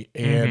Kelly,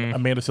 and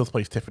Amanda Seales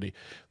plays Tiffany.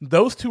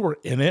 Those two are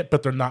in it,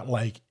 but they're not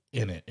like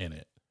in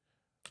it.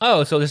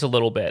 Oh, so just a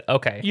little bit.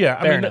 Okay. Yeah,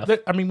 fair enough.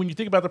 I mean, when you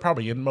think about it, they're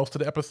probably in most of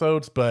the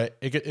episodes, but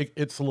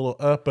it's a little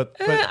up. But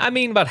I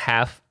mean, about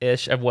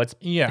half-ish of what's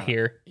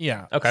here.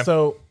 Yeah. Okay.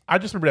 So I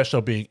just remember that show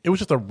it was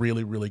just a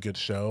really, really good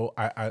show.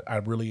 I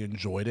really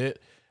enjoyed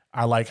it.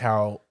 I like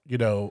how,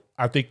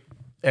 I think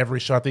every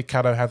show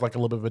kind of has like a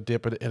little bit of a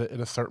dip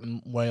in a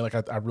certain way. Like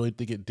I really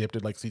think it dipped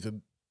at like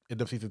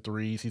end of season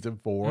 3, season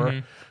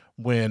 4,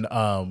 when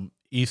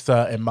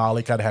Issa and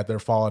Molly kind of had their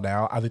falling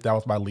out. I think that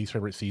was my least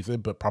favorite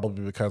season, but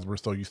probably because we're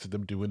so used to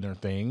them doing their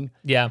thing.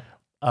 Yeah.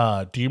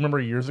 Do you remember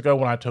years ago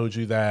when I told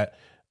you that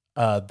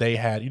they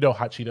had,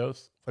 hot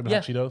Cheetos? Hot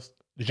Cheetos?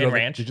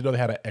 Ranch? Did you know they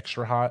had an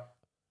extra hot?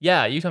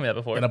 Yeah, you told me that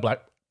before. And a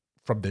black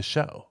from this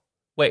show.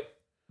 Wait,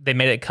 they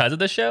made it because of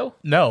the show?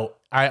 No,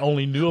 I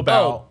only knew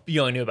about. Oh, you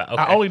only knew about.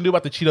 Okay. I only knew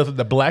about the Cheetos in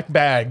the black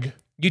bag.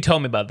 You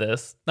told me about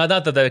this. Not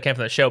that they came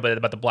from the show, but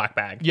about the black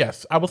bag.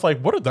 Yes, I was like,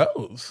 what are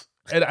those?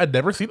 And I'd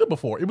never seen them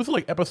before. It was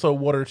like episode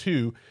 1 or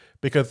 2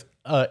 because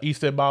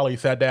Issa and Molly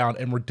sat down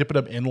and were dipping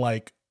them in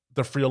like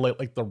the Frito-Lay,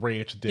 like the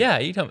ranch dip. Yeah,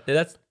 you told me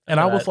that's. And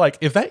I was like,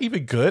 is that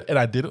even good? And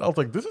I did it. I was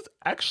like, this is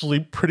actually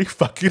pretty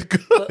fucking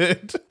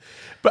good.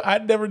 But I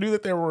never knew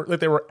that there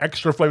were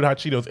extra flavored hot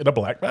Cheetos in a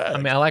black bag. I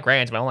mean, I like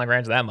ranch, but I don't like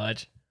ranch that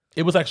much.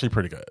 It was actually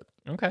pretty good.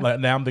 Okay. Like,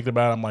 now I'm thinking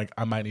about it, I'm like,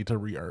 I might need to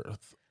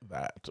re-earth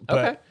that.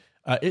 But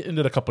it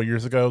ended a couple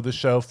years ago, this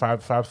show,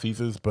 five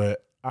seasons,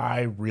 but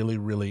I really,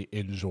 really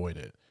enjoyed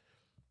it.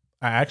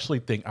 I actually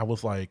think I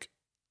was like,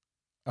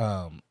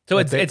 so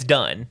it's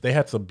done. They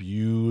had some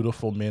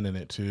beautiful men in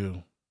it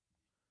too.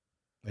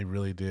 They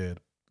really did.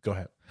 Go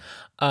ahead.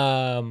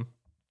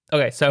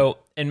 Okay, so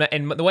in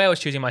the way I was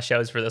choosing my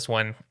shows for this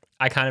one,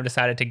 I kind of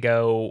decided to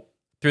go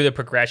through the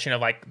progression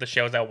of like the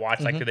shows I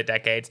watched like through the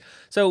decades.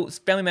 So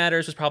Family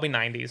Matters was probably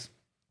 90s.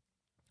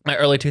 My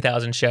early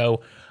 2000s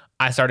show,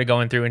 I started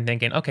going through and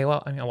thinking, okay,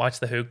 well, I mean, I watched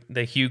the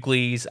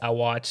Hughleys, I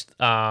watched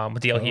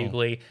D.L.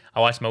 Hughley, I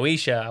watched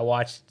Moesha, I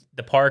watched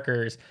the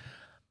Parkers.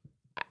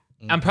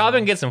 I'm probably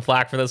gonna get some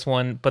flack for this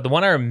one, but the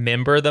one I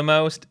remember the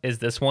most is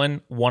this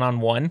one,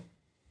 One-on-One,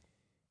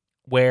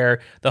 where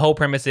the whole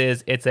premise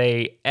is it's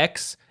a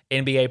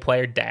ex-NBA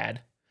player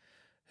dad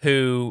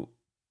who,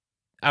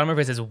 I don't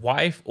remember if it's his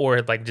wife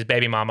or like just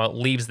baby mama,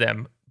 leaves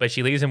them, but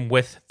she leaves him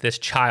with this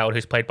child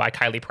who's played by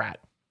Kyla Pratt.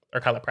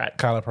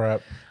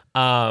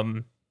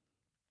 And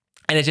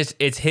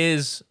it's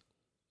his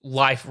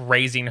life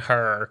raising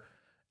her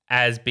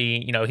as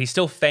being, he's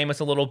still famous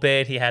a little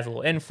bit. He has a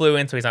little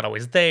influence, so he's not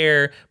always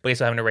there, but he's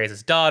still having to raise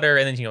his daughter.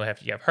 And then, you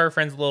have her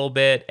friends a little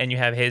bit, and you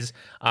have his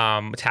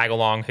tag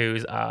along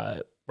who's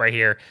right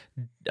here,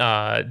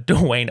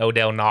 Dwayne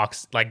Odell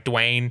Knox. Like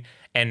Dwayne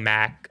and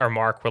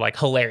Mark were like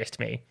hilarious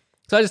to me.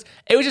 So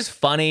it was just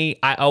funny.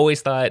 I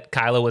always thought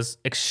Kyla was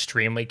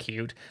extremely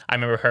cute. I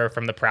remember her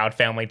from the Proud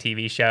Family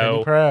TV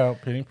show.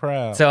 Penny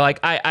Proud. So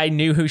like I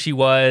knew who she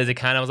was. It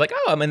kind of was like,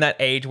 oh, I'm in that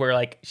age where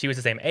like she was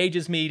the same age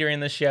as me during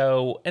the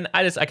show, and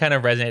I kind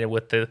of resonated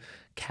with the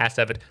cast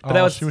of it.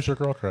 But she was your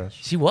girl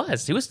crush.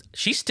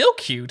 She's still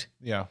cute.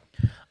 Yeah.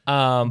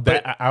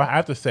 But I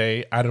have to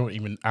say,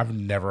 I've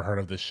never heard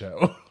of this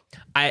show.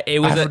 It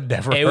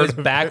was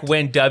back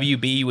when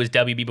WB was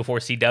WB before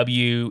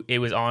CW. It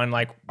was on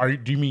like.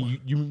 Do you mean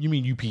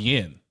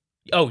UPN?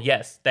 Oh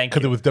yes, thank you.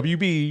 Because it was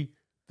WB,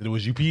 then it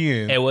was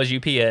UPN. It was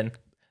UPN.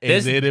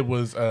 And then it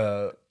was.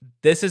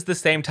 This is the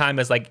same time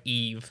as like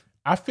Eve.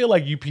 I feel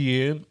like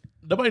UPN.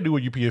 Nobody knew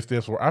what UPN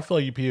stands for. I feel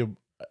like UPN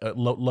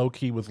low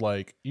key was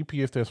like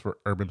UPN stands for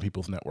Urban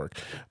People's Network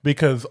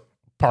because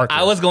Parker.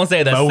 I was gonna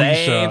say the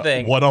same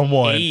thing.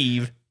 One-on-one.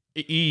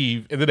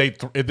 Eve, and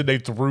then they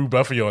threw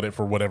Buffy on it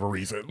for whatever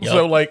reason. Yep.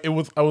 So like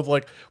I was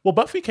like, well,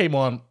 Buffy came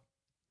on.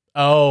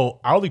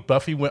 Oh, I don't think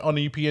Buffy went on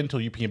the UPN until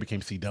UPN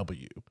became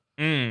CW,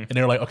 and they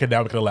were like, okay,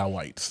 now we can allow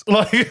whites.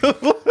 Like,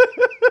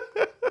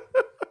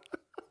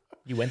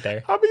 you went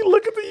there. I mean,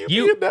 look at the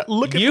UPN.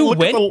 Look at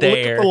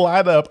the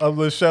lineup of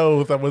the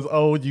shows that was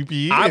on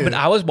UPN. But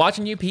I was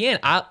watching UPN.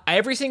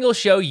 Every single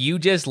show you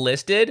just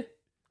listed,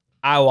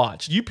 I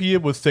watched.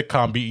 UPN was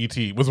sitcom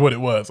BET was what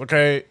it was.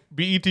 Okay,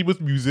 BET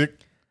was music.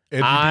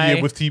 And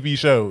UPN was TV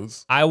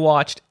shows. I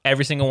watched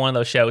every single one of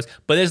those shows,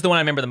 but this is the one I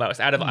remember the most.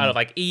 Out of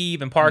like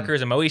Eve and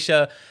Parker's and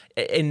Moesha,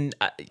 and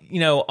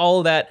all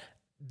of that.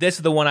 This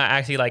is the one I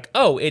actually like.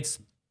 Oh, it's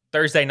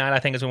Thursday night. I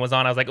think is when it was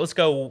on. I was like, let's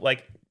go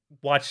like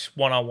watch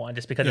One-on-One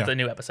just because it's a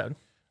new episode.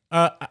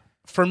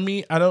 For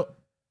me, I don't.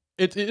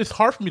 It's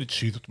hard for me to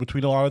choose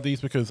between a lot of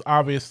these because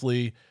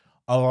obviously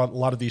a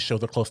lot of these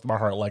shows are close to my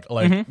heart. Like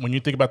when you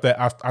think about that,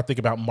 I think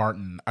about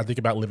Martin. I think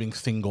about Living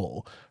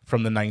Single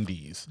from the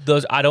 90s.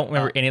 Those I don't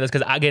remember any of those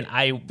because again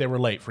they were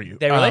late for you.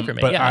 They were late for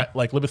me. But yeah,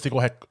 like Living Single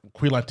had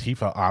Queen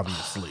Latifah,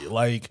 obviously.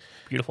 Like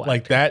beautiful.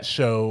 Like actor. that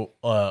show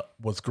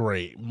was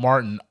great.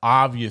 Martin,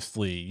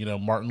 obviously,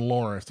 Martin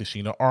Lawrence,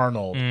 Tashina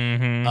Arnold,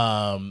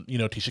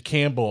 Tisha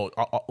Campbell,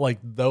 like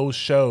those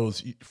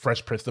shows,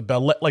 Fresh Prince of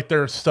Bel-Air. Like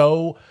there are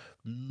so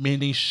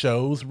many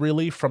shows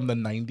really from the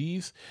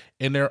 90s,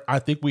 and I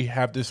think we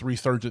have this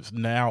resurgence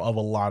now of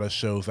a lot of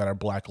shows that are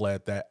Black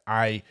led that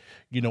I'm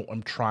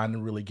trying to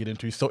really get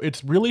into. So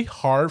it's really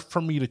hard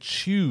for me to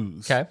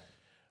choose. Okay.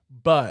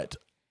 But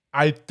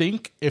I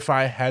think if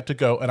I had to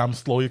go, and I'm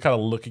slowly kind of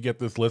looking at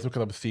this list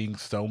because I'm seeing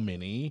so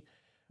many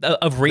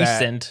of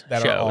recent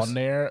that shows are on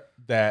there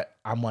that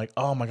I'm like,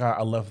 oh my God,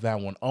 I love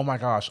that one. Oh my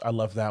gosh, I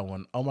love that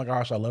one. Oh my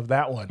gosh, I love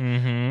that one.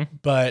 Mm-hmm.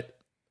 But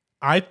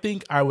I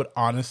think I would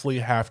honestly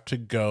have to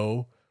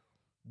go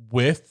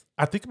with,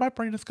 I think my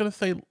brain is going to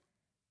say,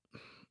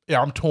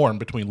 I'm torn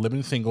between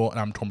Living Single and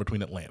I'm torn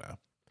between Atlanta.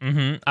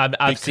 Mm-hmm.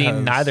 I've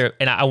seen neither,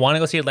 and I want to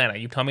go see Atlanta.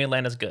 You told me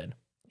Atlanta's good.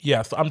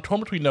 Yeah, so I'm torn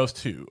between those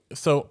two.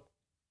 So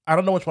I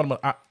don't know which one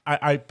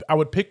I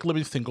would pick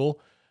Living Single.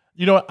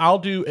 You know what? I'll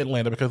do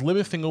Atlanta because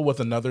Living Single was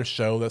another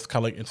show that's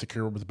kind of like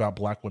Insecure, was about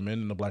Black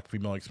women and the Black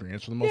female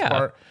experience for the most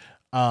part.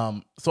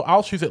 So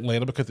I'll choose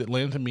Atlanta because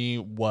Atlanta to me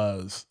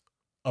was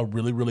a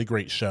really, really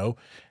great show.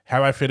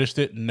 Have I finished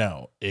it?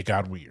 No, it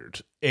got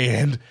weird.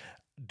 And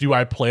do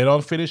I plan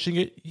on finishing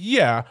it?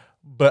 Yeah,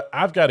 but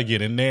I've got to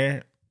get in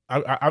there.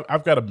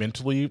 I've got to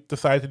mentally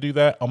decide to do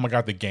that. Oh my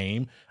God, the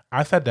game.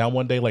 I sat down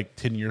one day like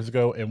 10 years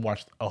ago and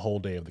watched a whole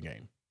day of the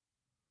game.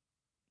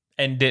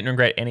 And didn't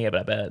regret any of it,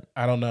 I bet.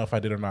 I don't know if I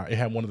did or not. It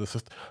had one of the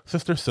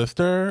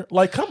sister.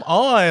 Like, come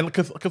on,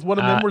 because one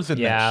of them was in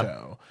that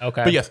show.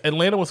 Okay. But yes,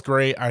 Atlanta was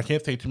great. I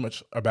can't say too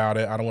much about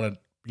it. I don't want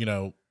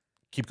to,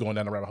 keep going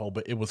down the rabbit hole,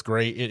 but it was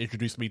great. It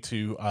introduced me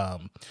to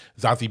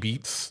Zazie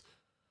Beetz.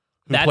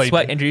 That's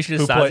what introduced you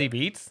to Zazie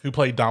Beetz? Who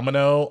played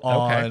Domino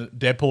on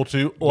Deadpool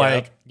 2.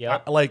 Like,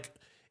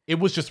 it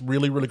was just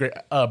really, really great.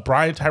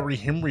 Brian Tyree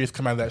Henry has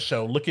come out of that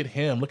show. Look at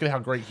him. Look at how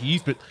great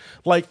he's been.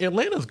 Like,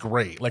 Atlanta's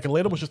great. Like,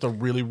 Atlanta was just a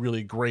really,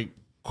 really great,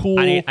 cool.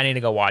 I need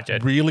to go watch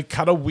it. Really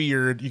kind of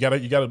weird. You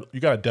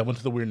gotta delve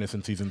into the weirdness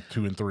in season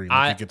 2 and 3.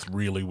 Like, it gets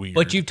really weird.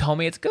 But you told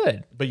me it's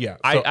good. But yeah,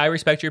 so I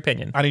respect your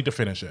opinion. I need to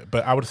finish it,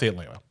 but I would say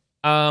Atlanta.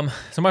 So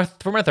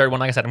for my third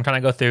one, like I said, I'm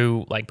trying to go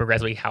through like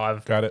progressively how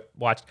I've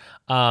watched.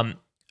 I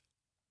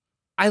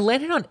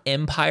landed on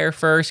Empire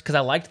first because I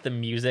liked the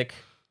music,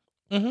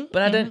 but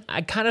I didn't.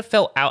 I kind of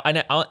fell out.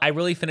 I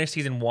really finished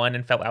season 1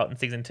 and fell out in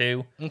season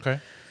 2. Okay,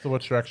 so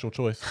what's your actual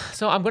choice?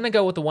 So I'm gonna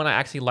go with the one I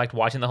actually liked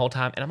watching the whole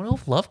time, and I'm gonna go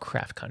with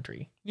Lovecraft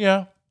Country.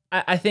 Yeah,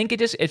 I think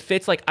it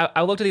fits. Like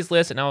I looked at these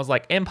lists and I was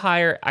like,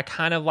 Empire. I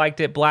kind of liked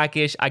it.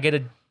 Blackish. I get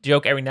a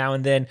joke every now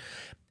and then.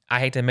 I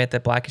hate to admit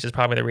that Blackish is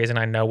probably the reason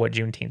I know what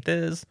Juneteenth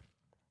is.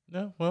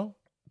 No, well.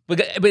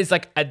 But it's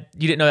like,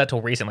 you didn't know that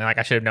till recently. Like,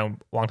 I should have known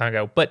a long time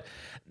ago. But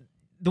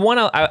the one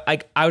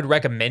I would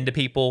recommend to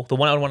people, the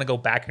one I would want to go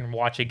back and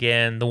watch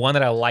again, the one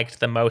that I liked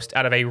the most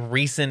out of a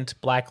recent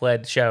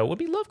Black-led show would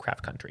be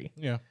Lovecraft Country.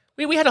 Yeah.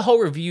 We had a whole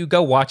review.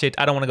 Go watch it.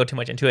 I don't want to go too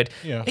much into it.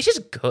 Yeah. It's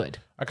just good.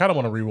 I kind of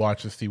want to rewatch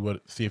to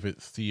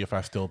see if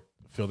I still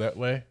feel that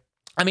way.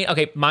 I mean,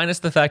 okay, minus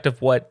the fact of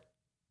what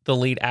the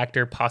lead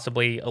actor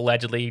possibly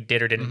allegedly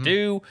did or didn't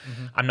do.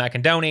 I'm not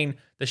condoning.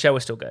 The show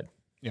is still good.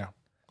 Yeah.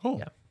 Cool.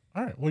 Yeah.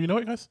 All right. Well, you know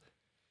what, guys?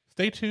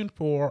 Stay tuned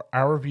for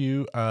our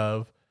review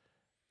of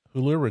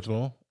Hulu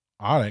original,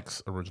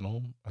 Onyx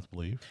original, I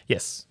believe.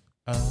 Yes.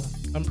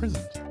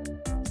 Unprisoned.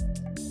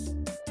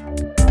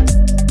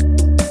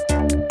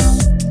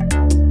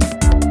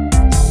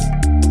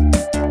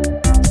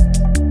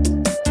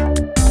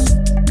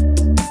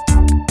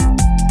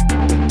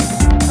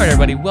 All right,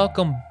 everybody,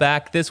 welcome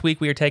back. This week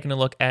we are taking a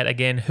look at,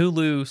 again,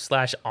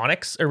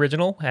 Hulu/Onyx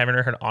original. I haven't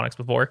heard of Onyx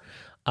before.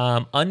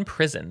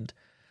 Unprisoned.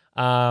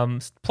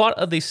 Plot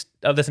of this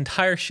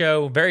entire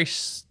show, very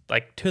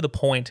to the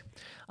point.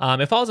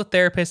 It follows a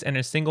therapist and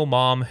a single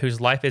mom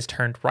whose life is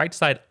turned right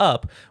side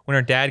up when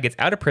her dad gets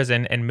out of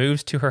prison and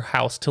moves to her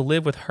house to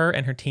live with her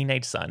and her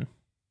teenage son.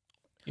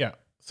 Yeah.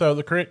 So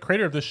the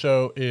creator of this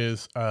show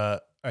is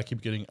I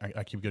keep getting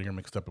her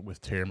mixed up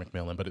with Terry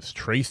McMillan, but it's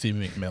Tracy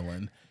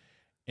McMillan.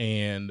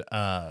 And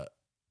so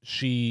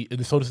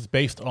this is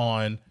based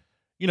on,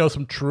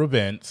 some true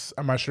events.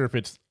 I'm not sure if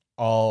it's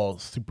all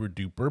super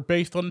duper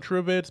based on true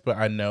events, but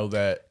I know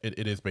that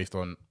it is based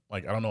on,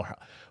 I don't know how.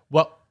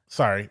 Well,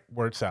 sorry,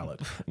 word salad.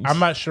 I'm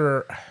not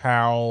sure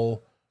how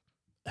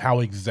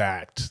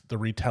exact the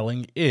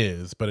retelling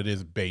is, but it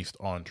is based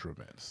on true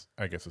events,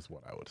 I guess is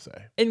what I would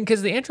say. And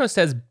because the intro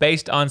says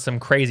based on some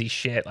crazy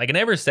shit, it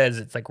never says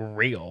it's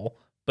real.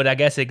 But I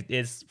guess it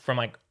is from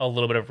a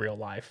little bit of real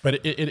life.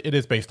 But it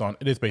is based on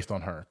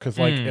her because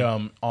on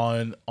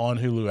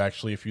Hulu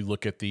actually, if you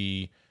look at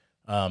the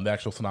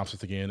actual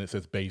synopsis again, it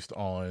says based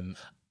on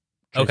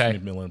Tracy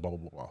McMillan, blah blah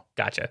blah blah.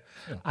 Gotcha.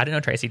 Yeah. I didn't know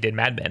Tracy did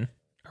Mad Men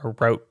or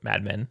wrote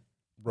Mad Men.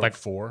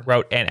 Wrote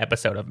wrote an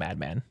episode of Mad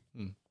Men.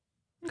 Hmm.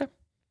 Okay.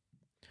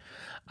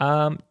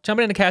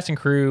 Jumping into cast and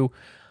crew,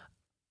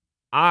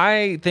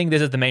 I think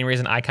this is the main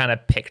reason I kind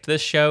of picked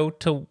this show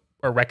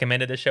or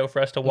recommended this show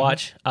for us to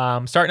watch.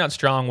 Starting out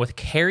strong with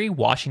Kerry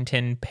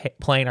Washington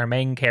playing our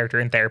main character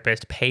and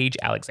therapist, Paige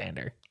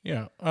Alexander.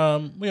 Yeah.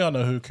 We all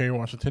know who Kerry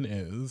Washington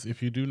is.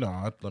 If you do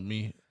not, let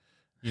me,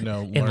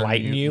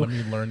 enlighten you.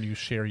 Let me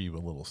share you a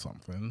little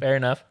something. Fair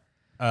enough.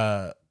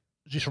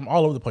 She's from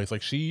all over the place.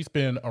 Like, she's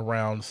been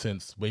around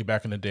since way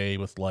back in the day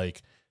with,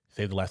 like,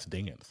 Save the Last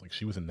Dance. Like,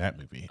 she was in that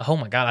movie. Oh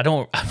my God.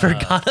 I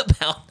forgot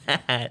about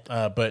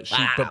that.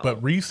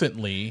 But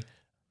recently,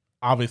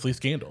 obviously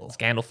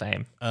Scandal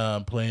fame.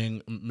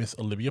 Playing Miss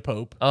Olivia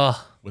Pope.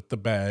 Oh, with the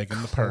bag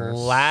and the purse.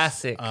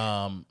 Classic.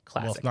 Well,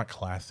 it's not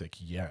classic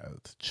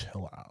yet.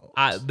 Chill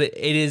out. But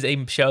it is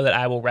a show that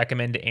I will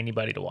recommend to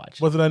anybody to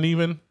watch. Was it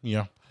uneven?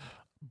 Yeah.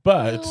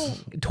 But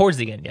towards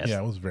the end, yes.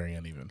 Yeah, it was very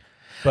uneven.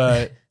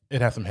 But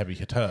it has some heavy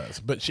hitters.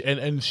 But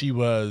she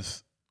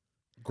was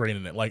great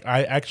in it. Like,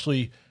 I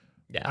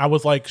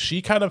was like,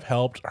 she kind of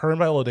helped. Her and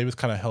Viola Davis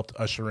kind of helped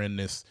usher in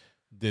this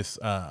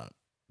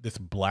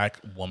Black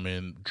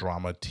woman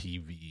drama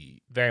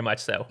TV. Very much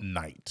so.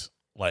 Night,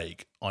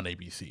 like, on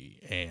ABC,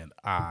 and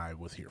I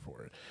was here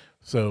for it.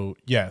 So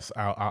yes,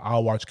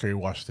 I'll watch Kerry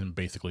Washington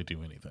basically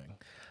do anything.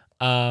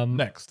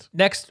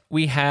 Next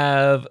we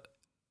have.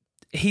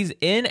 He's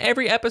in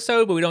every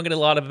episode, but we don't get a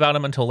lot about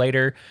him until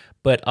later.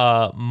 But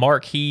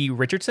Marquis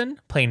Richardson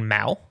playing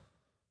Mal.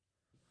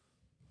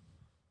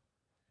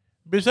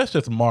 Bitch, that's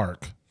just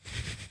Marquis.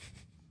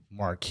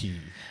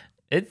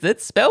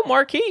 It's spelled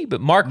Marquis, but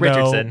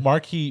Richardson.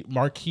 Marquis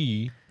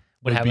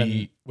would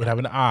have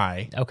an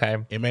I. Okay.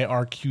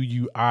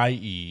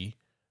 Marquie,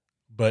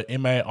 but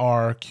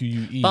Marque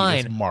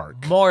Fine. is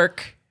Mark.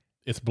 Mark.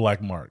 It's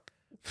Black Mark.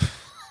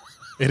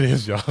 It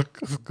is, y'all.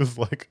 Because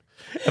like,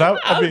 and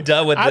I'm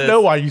done with this. I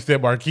know why you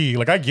said Marquis.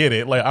 Like, I get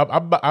it. Like,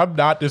 I'm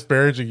not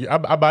disparaging you.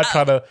 I'm not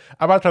trying to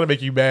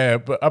make you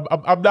mad, but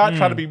I'm not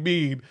trying to be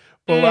mean.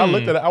 But when I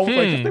looked at it, I was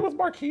like, his name was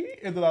Marquis,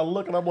 and then I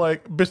look and I'm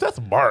like, bitch,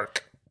 that's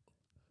Mark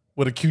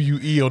with a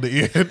QUE on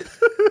the end.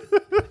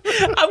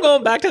 I'm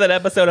going back to that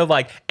episode of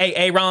like, hey,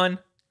 Aaron.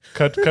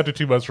 Cut to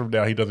 2 months from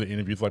now, he does an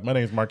interview. It's like, my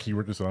name's Marquis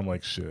Richardson. I'm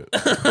like, shit.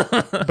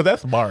 But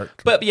that's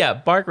Mark. But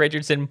yeah, Mark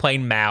Richardson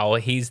playing Mal.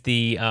 He's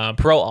the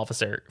parole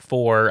officer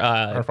for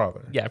her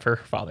father. Yeah, for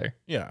her father.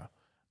 Yeah.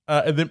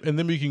 And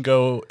then we can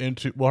go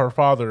into, well, her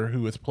father,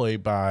 who is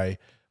played by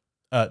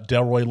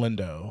Delroy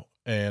Lindo,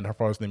 and her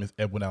father's name is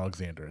Edwin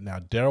Alexander. Now,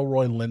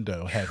 Delroy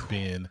Lindo has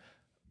been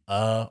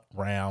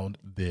around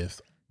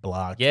this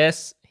block.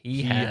 Yes,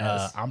 he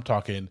has. I'm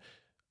talking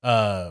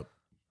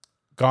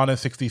Gone in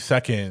 60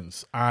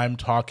 Seconds. I'm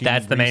talking.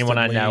 That's the main one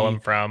I know him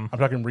from. I'm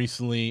talking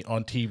recently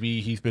on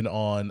TV. He's been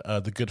on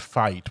The Good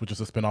Fight, which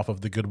is a spinoff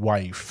of The Good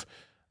Wife.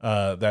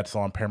 That's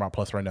on Paramount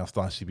Plus right now,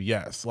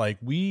 /CBS. Like,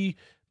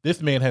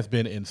 this man has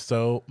been in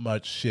so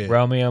much shit.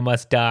 Romeo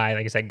Must Die,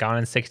 like I said, Gone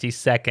in 60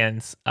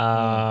 Seconds.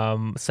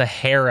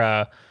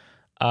 Sahara.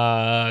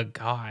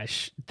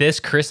 Gosh, This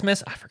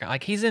Christmas. I forgot.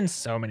 Like, he's in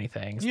so many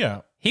things.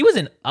 Yeah, he was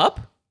in Up.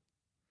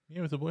 Yeah,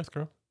 he was a voice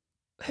girl.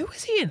 Who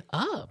was he in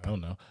Up? I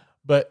don't know,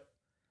 but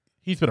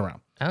he's been around.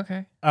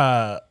 Okay.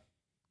 And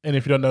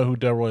if you don't know who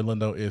Delroy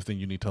Lindo is, then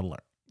you need to learn.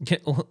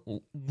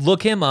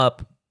 Look him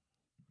up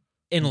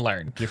and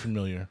learn. Get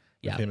familiar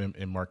with him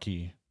and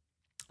Marquis.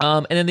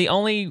 And then the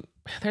only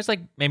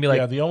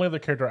the only other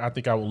character I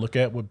think I would look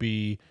at would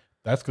be,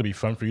 that's gonna be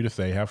fun for you to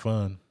say. Have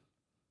fun.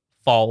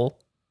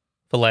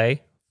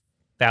 Filet,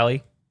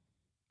 Valley.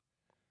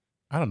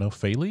 I don't know.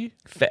 Faley?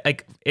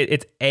 Like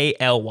it's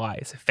ALY.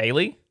 Is it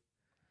Faley?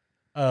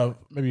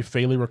 Maybe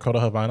Faley Ricotta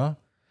Havana.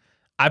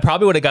 I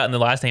probably would have gotten the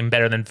last name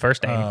better than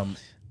first name.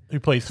 Who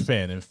plays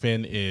Finn, and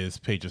Finn is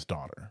Paige's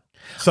daughter.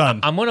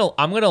 Son. I'm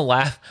gonna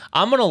laugh.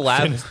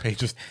 Finn is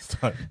Paige's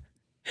son.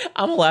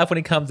 I'm gonna laugh when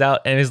he comes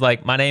out and he's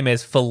like, "My name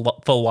is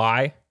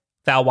Falwai."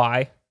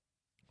 Why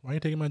are you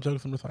taking my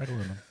jokes and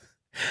recycling them?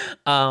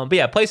 But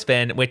yeah, plays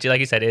Finn, which, like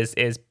you said,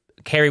 is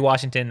Kerry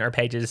Washington, or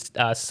Paige's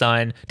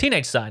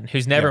teenage son,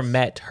 who's never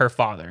met her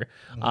father.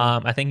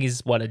 Mm-hmm. I think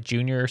he's a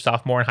junior or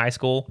sophomore in high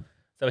school.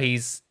 So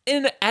he's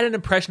at an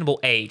impressionable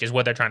age, is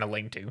what they're trying to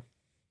link to.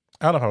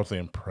 I don't know if I would say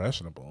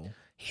impressionable.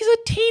 He's a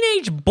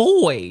teenage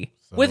boy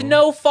with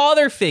no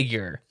father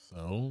figure.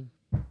 So?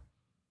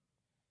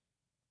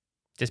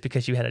 Just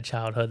because you had a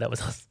childhood that was...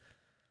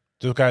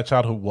 Just got a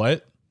childhood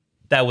what?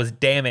 That was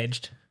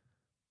damaged.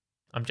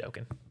 I'm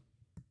joking.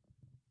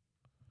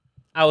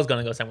 I was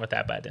going to go somewhere with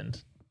that, but I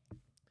didn't.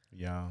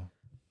 Yeah.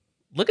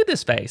 Look at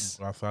this face.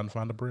 Go outside and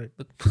find a brick.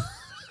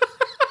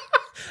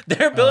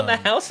 They're building a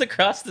house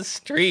across the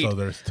street. So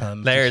there's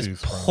tons.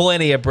 There's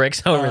plenty of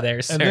bricks over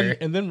there, sir.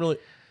 And then really,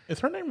 is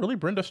her name really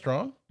Brenda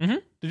Strong? Mm-hmm.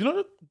 Did you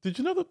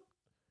know that?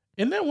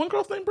 Isn't that one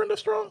girl's name Brenda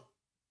Strong?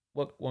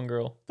 What one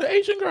girl? The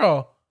Asian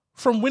girl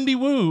from Wendy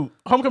Wu,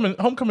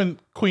 Homecoming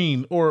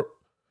Queen, or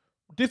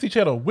Disney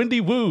Channel,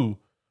 Wendy Wu.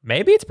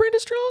 Maybe it's Brenda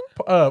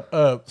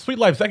Strong. Sweet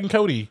Life, Zack and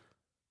Cody.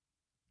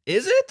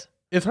 Is it?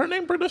 Is her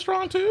name Brenda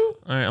Strong too?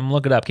 All right, I'm gonna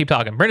look it up. Keep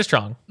talking. Brenda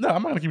Strong. No,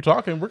 I'm not gonna keep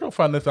talking. We're gonna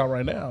find this out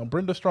right now.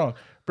 Brenda Strong.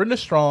 Brenda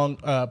Strong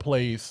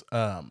plays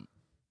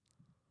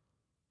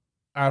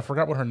I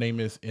forgot what her name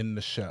is in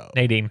the show.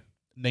 Nadine.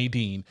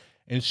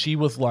 And she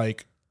was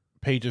like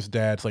Paige's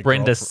dad's like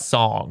Brenda girlfriend.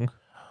 Song.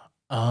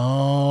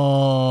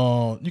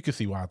 Oh, you can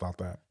see why I thought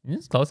that.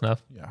 It's close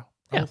enough. Yeah.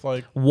 I was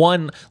like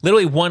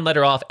literally one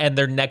letter off, and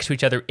they're next to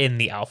each other in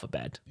the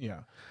alphabet. Yeah.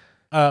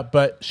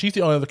 But she's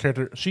the only other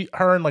character.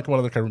 Her and like one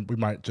other character we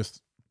might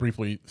just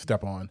briefly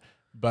step on.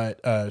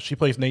 But she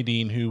plays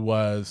Nadine, who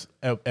was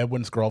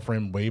Edwin's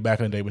girlfriend way back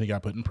in the day when he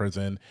got put in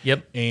prison.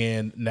 Yep.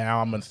 And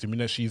now I'm assuming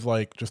that she's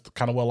like just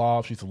kind of well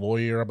off. She's a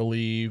lawyer, I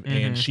believe.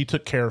 And she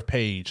took care of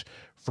Paige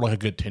for like a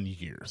good 10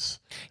 years.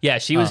 Yeah,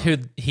 she was who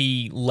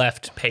he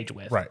left Paige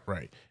with.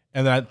 Right.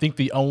 And then I think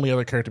the only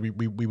other character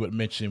we would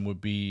mention would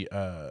be,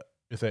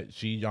 is that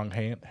Ji Young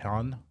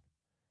Han?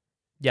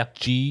 Yeah.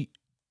 Ji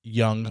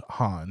Young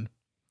Han,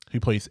 who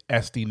plays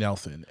Esty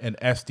Nelson. And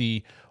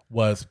Esty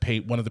was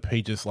one of the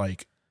Paige's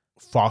like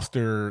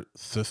foster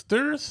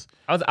sisters.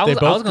 I was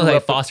going to say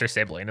foster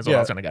sibling is what I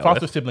was going to go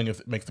foster with. sibling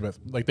makes the best.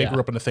 Like they grew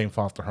up in the same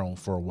foster home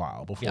for a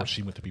while before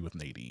she went to be with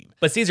Nadine.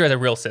 But sees her as a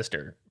real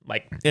sister,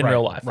 like in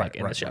real life, like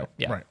in the show.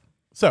 Right.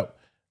 So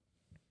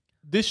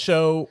this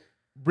show,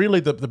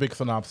 really the big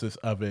synopsis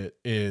of it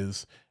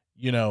is,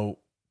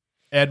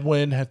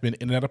 Edwin has been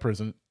in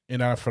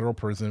and out of federal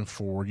prison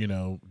for,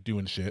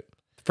 doing shit.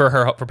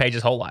 For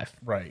Paige's whole life.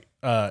 Right.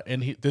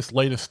 And this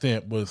latest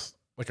stint was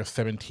like a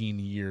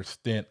 17-year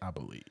stint, I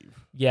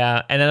believe.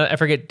 Yeah, and then I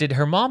forget, did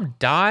her mom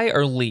die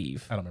or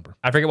leave? I don't remember.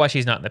 I forget why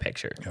she's not in the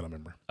picture. I don't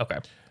remember. Okay.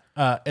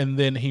 And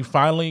then he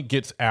finally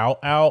gets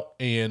out,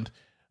 and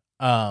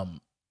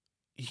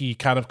he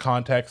kind of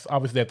contacts,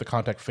 obviously they have to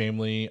contact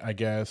family, I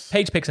guess.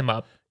 Paige picks him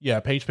up. Yeah,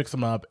 Paige picks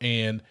him up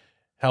and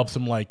helps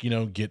him, like,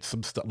 get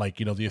some stuff, like,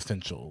 the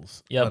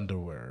essentials. Yep.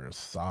 Underwear,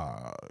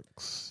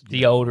 socks.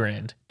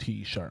 Deodorant.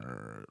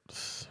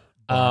 T-shirts.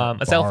 A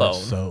cell phone.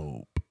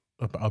 Soap.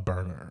 A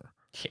burner.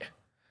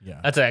 Yeah.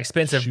 That's an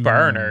expensive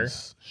burner.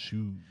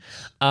 Shoes.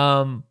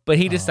 But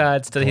he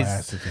decides to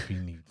glasses if he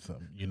needs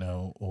them,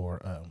 or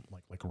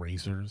like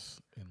razors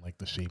and like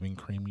the shaving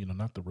cream,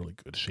 not the really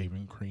good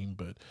shaving cream,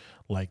 but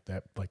like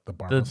that, like the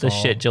Barbasol, the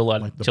shit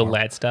Gillette, like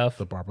Gillette stuff,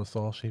 the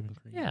Barbasol shaving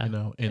cream, yeah,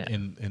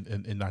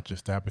 and not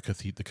just that, because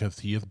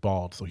he is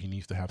bald, so he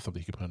needs to have something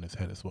he can put on his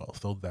head as well.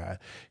 So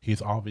that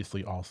he's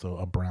obviously also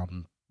a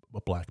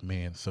black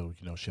man, so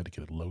she had to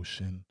get a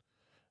lotion,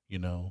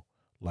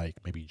 like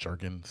maybe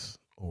Jergens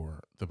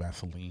or the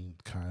Vaseline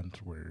kind,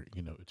 where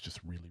it's just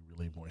really,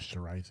 really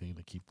moisturizing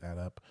to keep that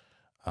up.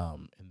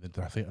 And then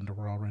did I say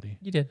underwear already?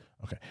 You did.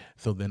 Okay.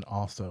 So then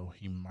also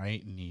he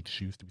might need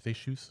shoes. Did we say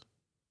shoes?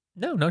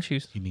 No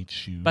shoes. He needs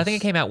shoes. But I think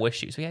it came out with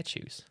shoes. We had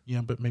shoes.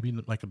 Yeah, but maybe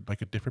like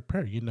a different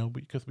pair,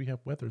 because we have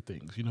weather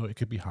things. It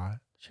could be hot.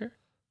 Sure.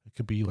 It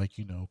could be like,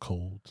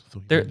 cold.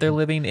 So they're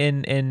living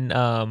in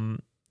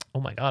oh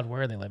my God,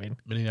 where are they living?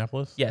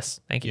 Minneapolis? Yes,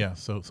 thank you. Yeah,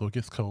 so it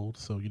gets cold,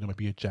 so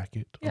maybe a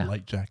jacket, a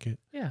light jacket.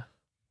 Yeah.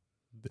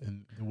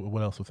 And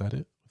what else was that?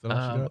 It? Was that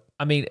all she got?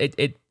 I mean,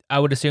 I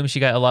would assume she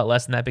got a lot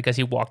less than that because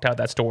he walked out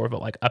that store with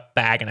like a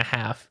bag and a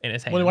half in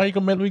his hand. Why you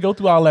gonna make me go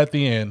through all that at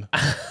the end?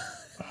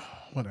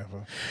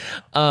 Whatever.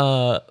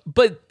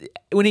 But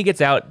when he gets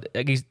out,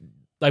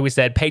 like we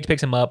said, Paige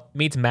picks him up,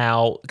 meets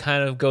Mal,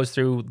 kind of goes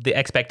through the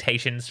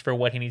expectations for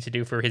what he needs to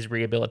do for his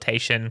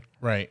rehabilitation.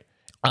 Right.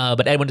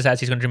 But Edwin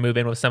decides he's going to move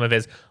in with some of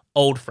his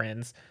old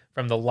friends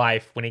from the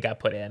life when he got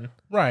put in.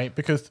 Right,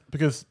 because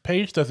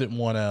Paige doesn't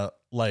want to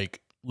like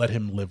let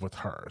him live with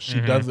her. She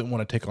doesn't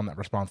want to take on that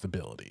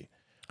responsibility.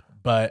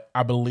 But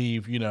I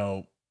believe,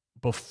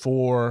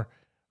 before.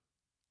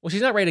 Well,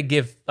 she's not ready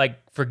to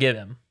forgive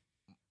him.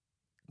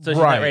 So she's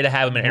not ready to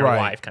have him in her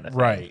life, kind of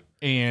thing. Right.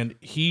 And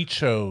he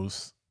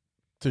chose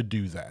to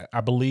do that.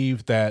 I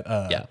believe that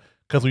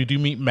because we do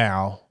meet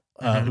Mal,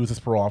 who's his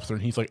parole officer,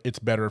 and he's like, it's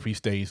better if he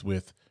stays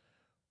with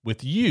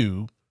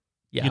you,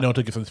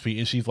 to get some feet.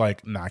 And she's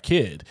like, nah,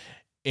 kid.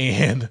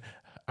 And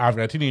I've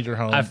got a teenager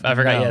home. I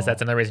forgot, yes,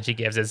 that's another reason she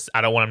gives is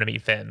I don't want him to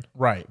meet Finn.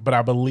 Right. But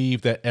I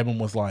believe that Evan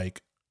was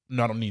like,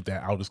 no, I don't need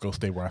that. I'll just go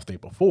stay where I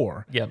stayed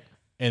before. Yep.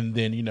 And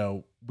then,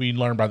 we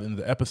learn by the end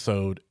of the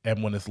episode,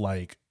 Edwin is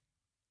like,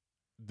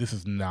 this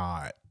is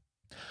not.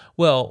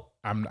 Well,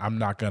 I'm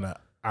not gonna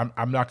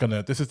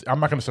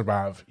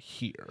survive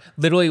here.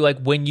 Literally, like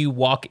when you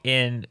walk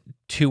in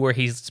to where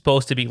he's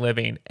supposed to be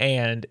living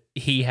and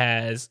he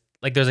has,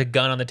 like, there's a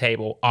gun on the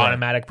table,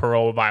 automatic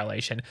parole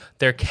violation.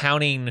 They're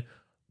counting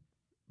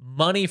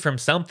money from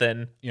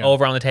something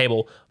over on the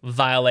table,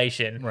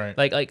 violation. Right.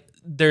 Like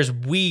there's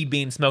weed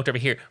being smoked over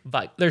here.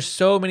 There's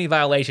so many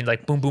violations,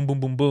 like boom, boom, boom,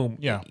 boom, boom.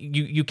 Yeah.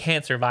 You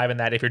can't survive in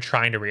that if you're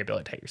trying to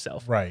rehabilitate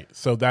yourself. Right.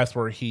 So that's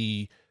where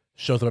he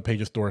shows up at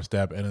Paige's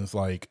doorstep and is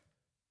like,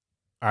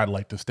 I'd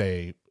like to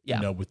stay,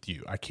 with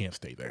you. I can't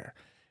stay there.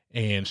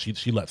 And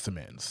she lets him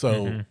in.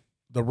 So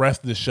the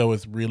rest of the show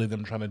is really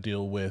them trying to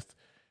deal with,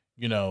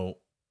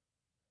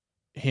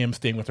 him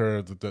staying with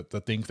her,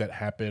 the things that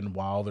happen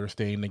while they're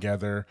staying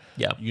together.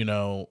 Yeah.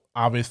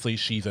 Obviously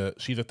she's a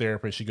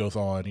therapist. She goes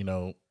on,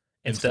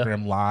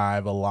 Instagram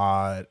Live a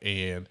lot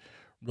and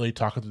really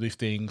talking through these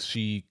things.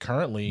 She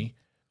currently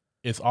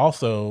is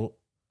also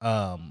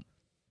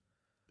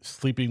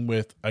sleeping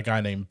with a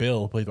guy named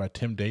Bill, played by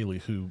Tim Daly,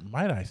 who,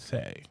 might I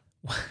say,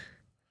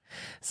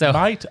 So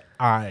can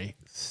I,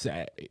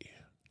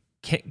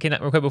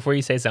 real quick before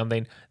you say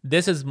something,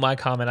 this is my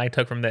comment I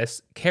took from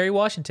this. Kerry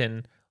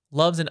Washington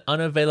loves an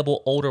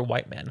unavailable older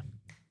white man.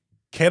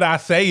 Can I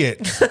say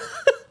it?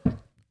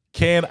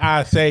 Can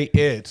I say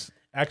it?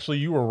 Actually,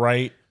 you were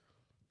right.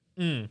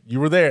 You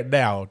were there.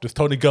 Now, does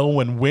Tony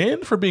Gowan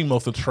win for being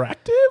most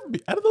attractive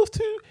out of those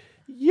two?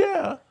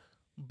 Yeah,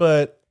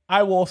 but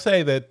I will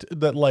say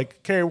that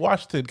like Kerry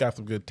Washington got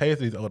some good taste.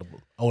 These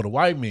older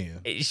white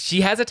men.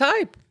 She has a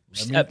type.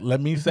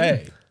 Let me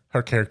say,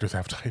 her characters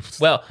have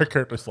types. Well, her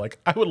characters like,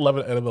 I would love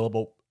an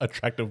unavailable,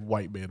 attractive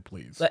white man,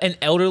 please. An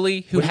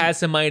elderly who has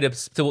some money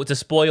to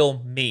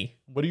spoil me.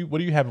 What do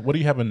you have? What do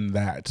you have in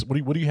that?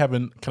 What do you have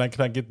in? Can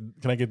I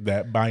get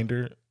that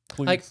binder,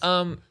 please? Like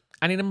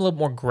I need him a little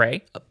more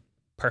gray.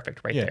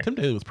 Perfect, right there. Yeah, Tim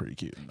Daly was pretty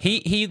cute.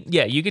 He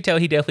you could tell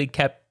he definitely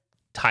kept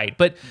tight,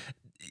 but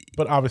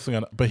obviously,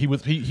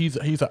 he's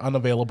an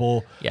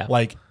unavailable. Yeah,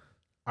 like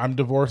I'm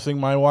divorcing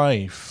my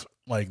wife.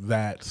 Like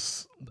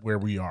that's where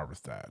we are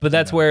with that. But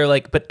that's where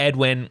but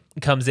Edwin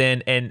comes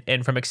in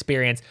and from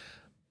experience,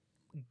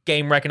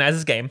 game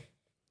recognizes game.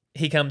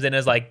 He comes in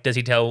as like, does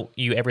he tell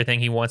you everything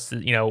he wants to,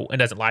 and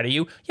doesn't lie to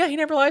you? Yeah, he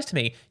never lies to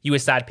me. You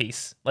was side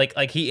piece.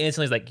 Like he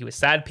instantly is like, you was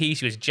side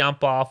piece, you was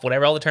jump off,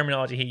 whatever all the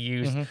terminology he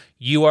used. Mm-hmm.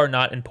 You are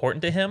not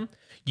important to him.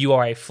 You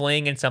are a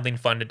fling and something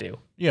fun to do.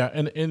 Yeah,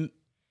 and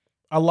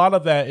a lot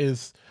of that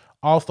is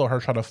also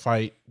her trying to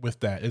fight with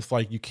that. It's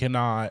like you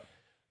cannot.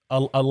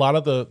 A lot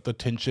of the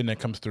tension that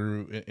comes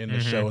through in the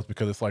show is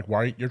because it's like,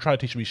 why you're trying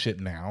to teach me shit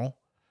now?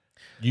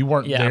 You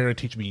weren't there to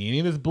teach me any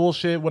of this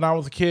bullshit when I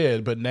was a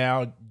kid, but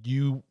now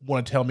you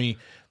want to tell me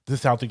this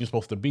is how things are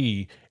supposed to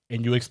be,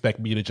 and you expect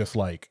me to just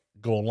like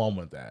go along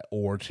with that,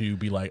 or to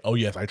be like, oh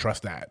yes, I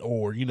trust that,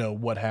 or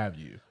what have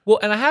you. Well,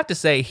 and I have to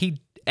say,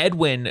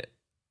 Edwin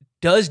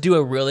does do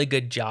a really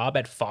good job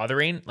at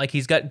fathering. Like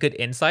he's got good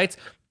insights,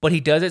 but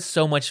he does it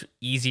so much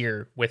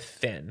easier with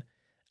Finn.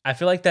 I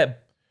feel like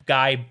that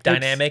guy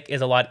dynamic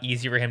is a lot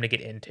easier for him to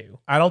get into.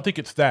 I don't think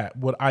it's that.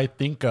 What I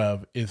think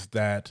of is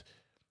that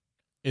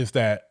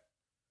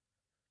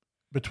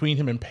between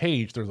him and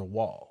Paige, there's a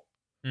wall.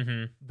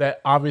 Mm-hmm.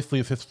 That obviously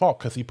is his fault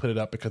because he put it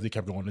up because he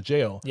kept going to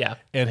jail. Yeah.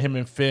 And him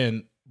and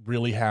Finn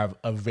really have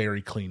a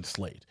very clean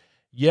slate.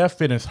 Yeah,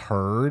 Finn has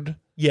heard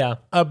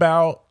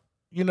about,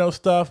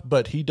 stuff,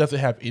 but he doesn't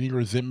have any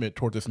resentment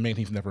towards this man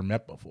he's never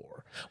met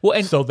before. Well,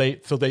 and so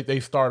they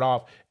start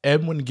off.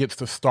 Edwin gets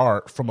to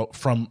start from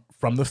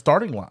the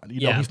starting line.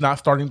 He's not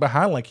starting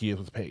behind like he is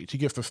with Paige. He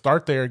gets to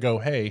start there and go,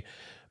 hey,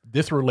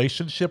 this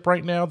relationship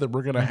right now that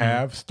we're going to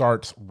have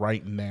starts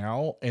right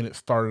now. And it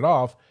started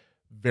off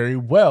very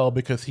well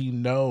because he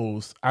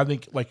knows, I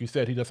think, like you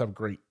said, he does have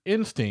great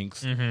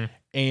instincts. Mm-hmm.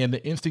 And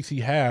the instincts he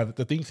has,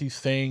 the things he's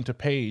saying to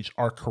Paige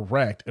are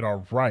correct and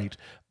are right,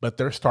 but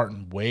they're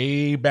starting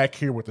way back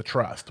here with the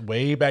trust,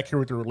 way back here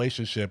with the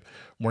relationship,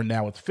 where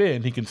now with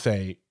Finn, he can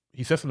say,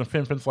 he says something to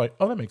Finn, Finn's like,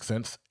 oh, that makes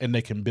sense, and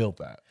they can build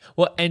that.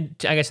 Well, and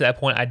I guess at that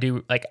point, I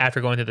do, like,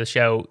 after going through the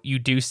show, you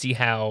do see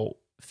how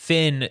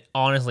Finn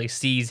honestly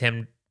sees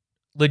him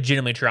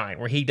legitimately trying,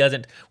 where he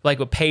doesn't, like,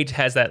 what Paige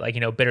has that, like,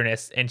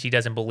 bitterness, and she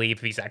doesn't believe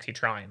he's actually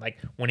trying. Like,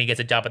 when he gets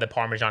a job at the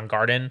Parmesan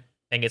Garden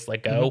and gets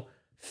let go,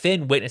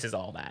 Finn witnesses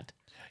all that.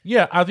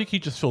 Yeah, I think he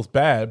just feels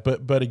bad,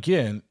 but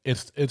again,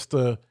 it's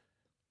the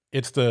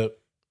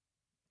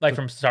like,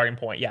 from starting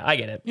point. Yeah, I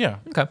get it. Yeah.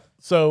 Okay.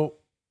 So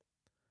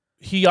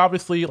he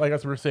obviously, like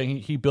as we were saying,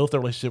 he built a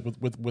relationship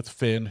with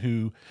Finn,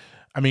 who,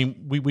 I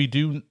mean,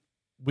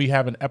 we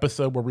have an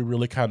episode where we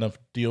really kind of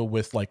deal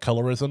with like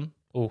colorism.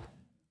 Ooh.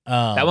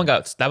 That one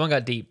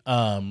got deep.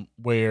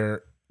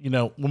 Where,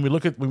 when we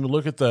look at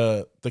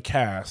the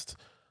cast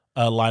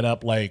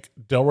lineup, like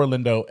Delroy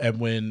Lindo,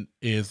 Edwin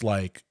is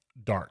like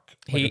dark,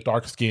 like a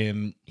dark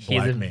skinned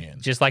black man,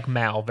 just like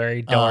Mal,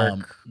 very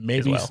dark.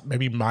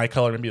 Maybe my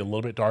color, maybe a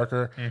little bit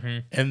darker. Mm-hmm.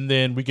 And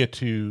then we get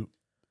to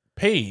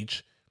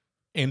Paige,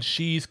 and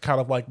she's kind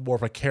of like more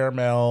of a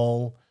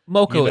caramel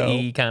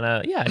mocha-y kind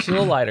of. Yeah, she's a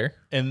little lighter.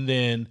 And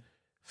then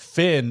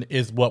Finn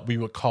is what we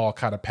would call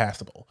kind of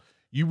passable.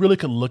 You really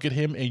could look at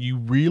him and you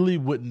really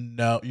wouldn't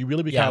know. You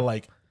really be kind of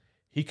like,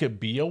 he could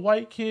be a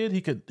white kid.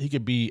 He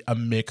could be a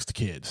mixed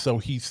kid. So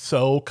he's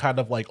so kind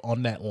of like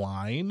on that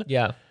line.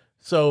 Yeah.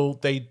 So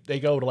they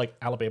go to like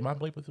Alabama, I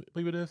believe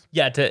it is.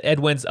 Yeah, to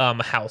Edwin's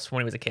house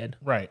when he was a kid.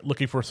 Right.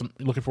 Looking for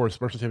his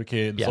birth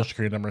certificate and social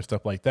security number and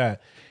stuff like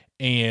that.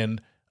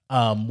 And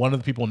one of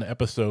the white people in the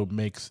episode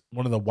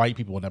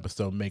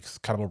makes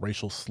kind of a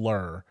racial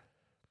slur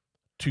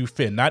to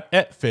Finn, not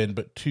at Finn,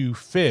 but to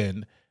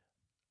Finn,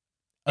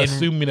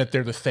 assuming that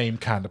they're the same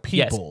kind of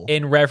people. Yes,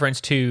 in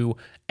reference to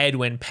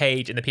Edwin,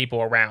 Paige, and the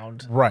people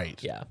around.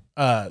 Right. Yeah.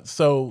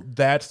 So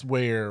that's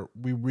where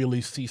we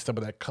really see some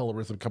of that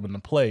colorism come into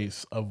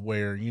place of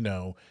where, you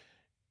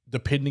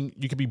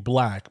could be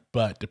black,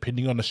 but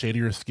depending on the shade of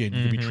your skin,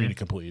 you can be treated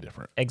completely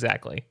different.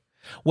 Exactly.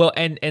 Well,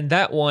 and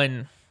that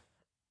one,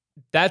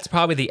 that's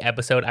probably the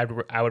episode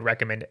I would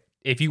recommend.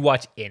 If you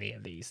watch any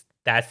of these,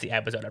 that's the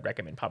episode I'd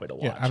recommend probably to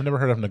watch. Yeah, I've never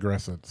heard of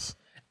Negressence.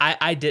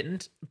 I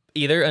didn't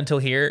either until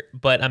here,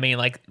 but I mean,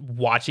 like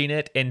watching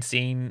it and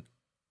seeing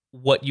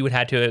what you would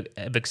have to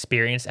have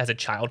experienced as a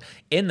child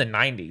in the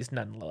 90s,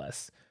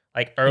 nonetheless.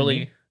 Like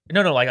early,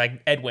 no,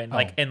 like Edwin,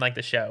 like in like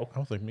the show. I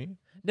was like, me?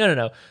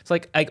 No. It's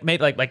like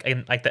maybe like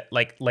in like the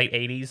like late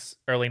 80s,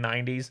 early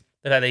 90s.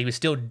 The fact that he was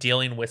still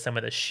dealing with some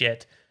of the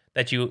shit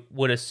that you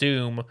would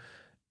assume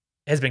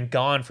has been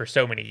gone for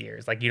so many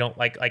years. Like you don't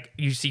like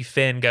you see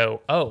Finn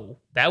go, oh,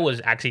 that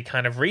was actually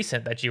kind of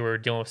recent that you were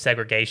dealing with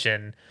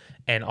segregation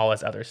and all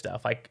this other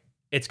stuff. Like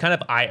it's kind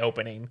of eye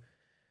opening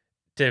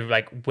to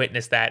like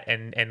witness that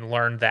and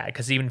learn that,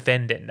 because even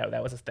Finn didn't know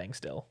that was a thing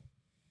still.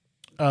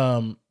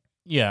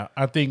 Yeah,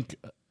 I think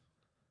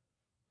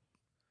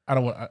I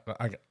don't want.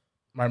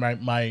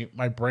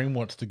 My brain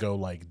wants to go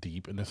like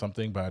deep into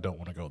something, but I don't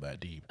want to go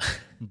that deep.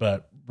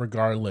 But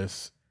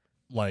regardless,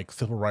 like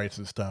civil rights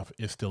and stuff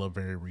is still a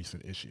very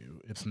recent issue.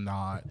 It's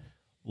not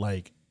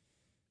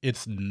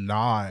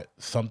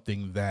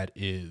something that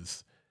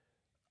is.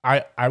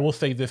 I will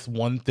say this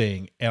one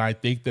thing, and I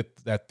think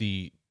that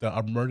the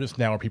emergence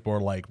now where people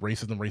are like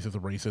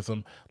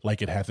racism,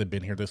 like it hasn't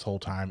been here this whole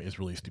time, is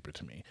really stupid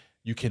to me.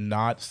 You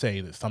cannot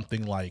say that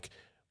something like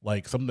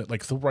something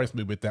like civil rights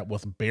movement that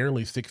was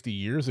barely 60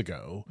 years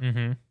ago,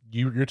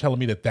 you're telling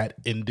me that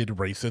ended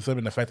racism,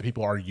 and the fact that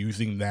people are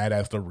using that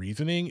as the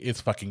reasoning is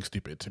fucking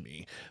stupid to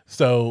me.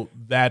 So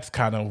that's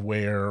kind of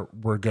where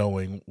we're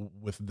going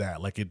with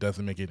that. Like it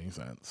doesn't make any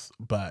sense.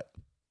 But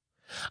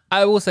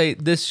I will say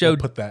this show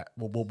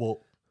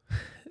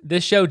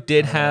this show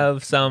did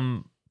have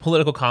some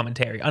political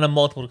commentary on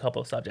a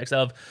couple of subjects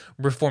of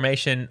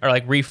reformation or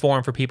like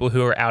reform for people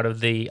who are out of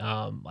the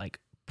like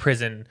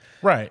prison.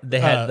 Right. They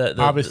had the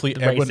obviously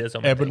the Edwin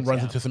racism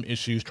runs into some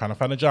issues trying to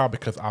find a job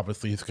because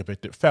obviously he's a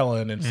convicted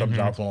felon, and some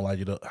jobs won't allow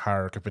you to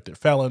hire convicted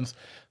felons.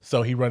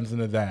 So he runs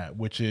into that,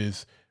 which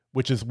is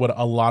what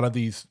a lot of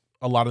these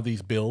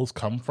bills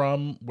come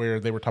from, where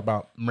they were talking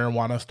about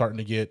marijuana starting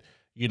to get,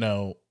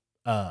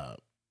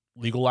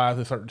 legalized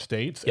in certain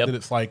states. Yep. And then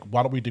it's like,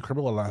 why don't we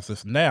decriminalize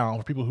this now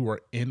for people who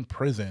are in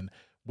prison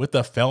with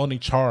a felony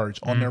charge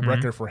on their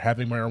record for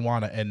having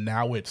marijuana, and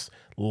now it's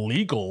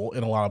legal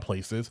in a lot of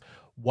places.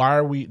 Why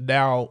are we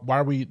not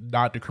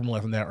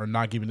decriminalizing that or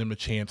not giving them a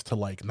chance to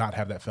like not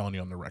have that felony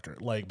on their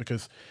record? Like,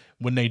 because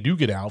when they do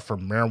get out for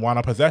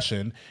marijuana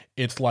possession,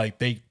 it's like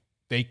they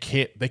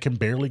can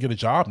barely get a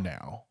job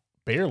now.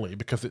 Barely,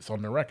 because it's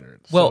on their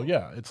record. Well, so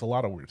yeah, it's a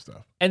lot of weird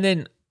stuff. And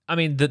then, I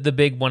mean, the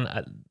big one,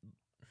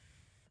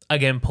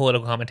 again,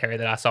 political commentary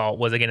that I saw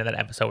was again in that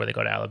episode where they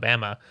go to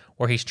Alabama,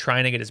 where he's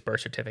trying to get his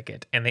birth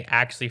certificate and they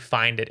actually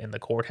find it in the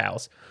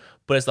courthouse.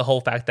 But it's the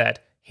whole fact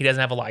that he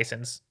doesn't have a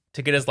license.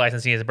 To get his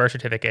license, he needs a birth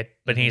certificate,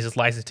 but he needs his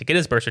license to get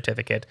his birth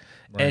certificate.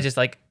 Right. And it's just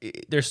like,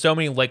 there's so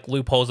many like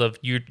loopholes of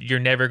you're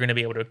never going to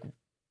be able to,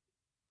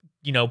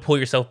 pull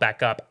yourself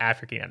back up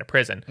after getting out of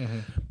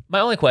prison. My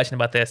only question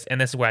about this, and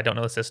this is where I don't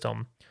know the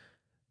system,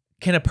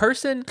 can a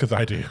person... Because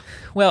I do.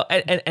 Well,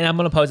 and I'm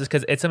going to pose this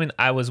because it's something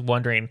I was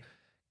wondering.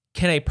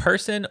 Can a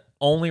person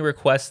only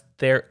request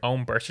their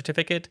own birth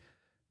certificate?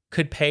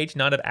 Could Paige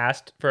not have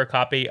asked for a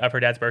copy of her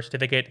dad's birth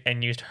certificate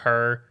and used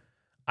her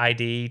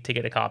ID to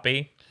get a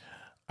copy?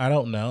 I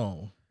don't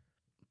know.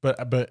 But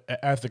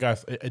as the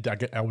guys,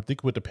 I would think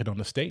it would depend on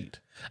the state.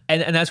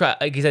 And that's right.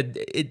 Like you said,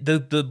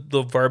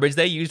 the verbiage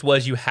they used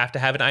was you have to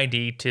have an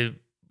ID to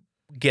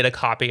get a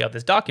copy of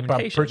this documentation.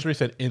 But I'm pretty sure he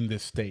said in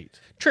this state.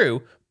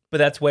 True, but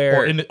that's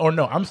where...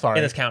 I'm sorry.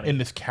 In this county. In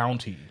this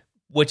county.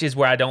 Which is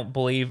where I don't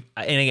believe...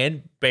 And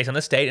again, based on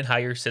the state and how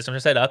your systems are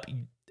set up,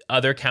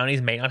 other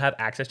counties may not have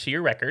access to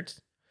your records.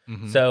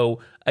 So,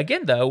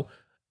 again, though,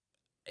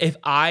 if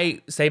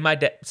I... Say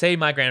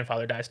my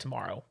grandfather dies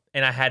tomorrow,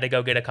 and I had to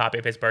go get a copy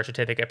of his birth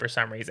certificate for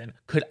some reason,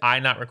 could I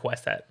not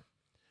request that?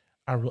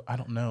 I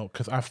don't know,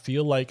 because I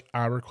feel like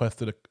I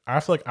requested a copy.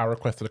 I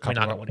mean,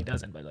 not when he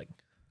doesn't, but like...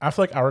 I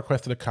feel like I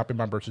requested a copy of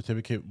my birth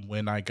certificate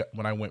when I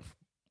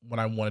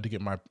wanted to get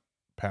my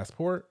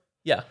passport.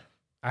 Yeah,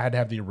 I had to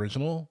have the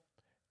original,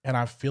 and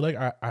I feel like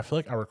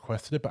I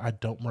requested it, but I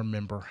don't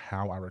remember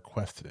how I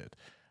requested it.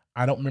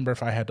 I don't remember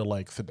if I had to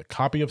like send a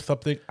copy of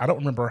something. I don't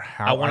remember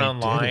how I went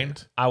online.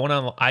 Did it.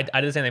 I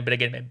did the same thing, but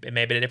again, it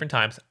may have been at different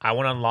times. I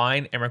went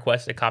online and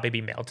requested a copy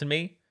be mailed to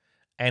me,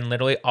 and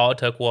literally all it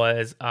took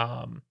was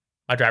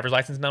my driver's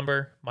license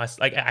number. I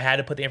had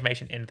to put the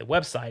information into the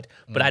website,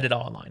 but I did it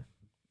all online.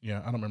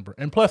 Yeah, I don't remember.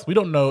 And plus, we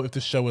don't know if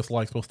this show is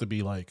like supposed to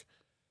be like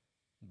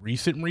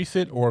recent,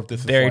 or if this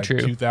is like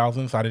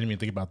 2000s. So I didn't even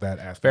think about that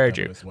aspect. Very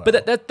true. As well.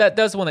 But that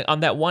was one thing. On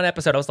that one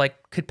episode, I was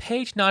like, could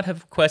Paige not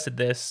have requested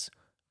this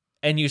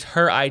and use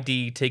her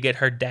ID to get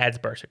her dad's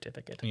birth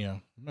certificate? Yeah,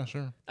 I'm not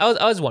sure. I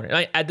was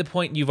wondering. At the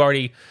point you've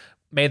already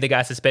made the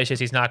guy suspicious,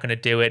 he's not going to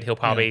do it. He'll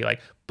probably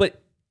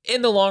but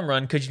in the long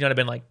run, could you not have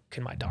been like,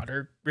 can my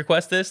daughter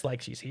request this?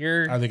 Like, she's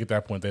here. I think at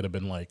that point they'd have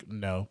been like,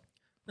 no,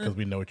 because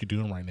we know what you're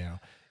doing right now.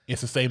 It's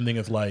the same thing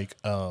as like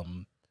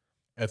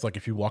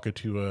if you walk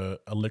into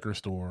a liquor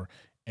store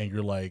and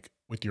you're like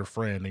with your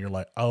friend and you're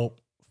like, oh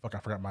fuck, I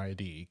forgot my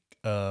ID.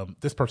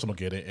 This person will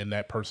get it, and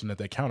that person at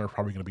that counter is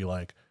probably going to be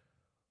like,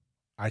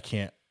 I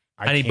can't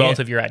I need both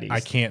of your IDs. I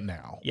can't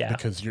now. Yeah.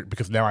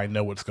 Because now I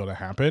know what's going to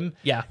happen.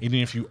 Yeah. Even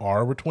if you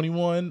are over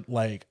 21,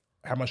 like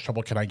how much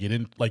trouble can I get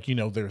in? Like,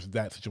 there's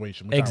that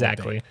situation. Which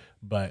exactly.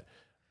 But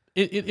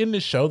in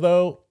this show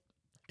though,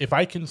 if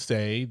I can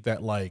say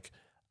that, like,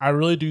 I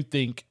really do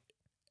think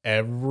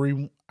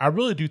every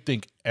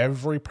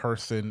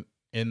person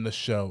in the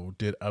show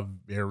did a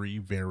very,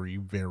 very,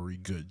 very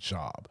good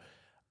job.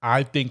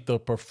 I think the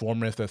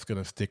performance that's going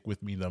to stick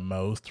with me the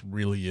most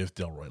really is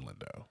Delroy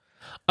Lindo.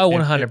 Oh,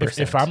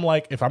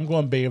 100%. If I'm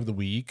going Bay of the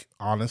Week,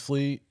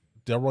 honestly,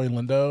 Delroy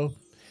Lindo,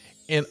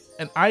 and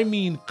I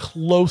mean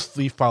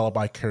closely followed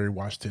by Kerry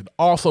Washington,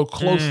 also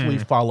closely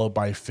followed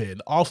by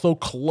Finn, also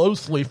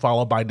closely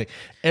followed by Nick.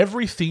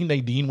 Every scene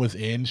Nadine was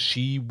in,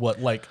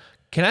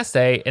 Can I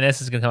say, and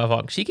this is going to come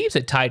off, she keeps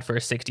it tight for a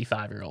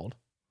 65-year-old.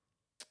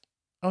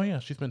 Oh yeah,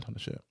 she's been a ton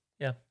of shit.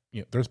 Yeah.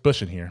 Yeah, there's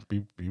Bush in here.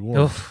 Be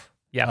warned. Oof.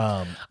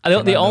 Yeah.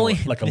 The only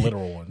like a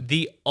literal one.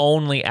 The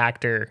only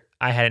actor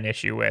I had an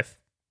issue with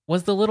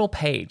was the little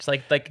page.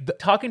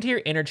 Talking to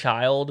your inner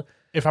child.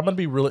 If I'm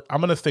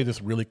gonna say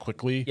this really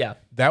quickly. Yeah.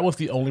 That was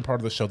the only part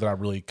of the show that I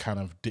really kind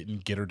of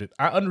didn't get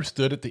I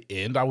understood at the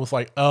end. I was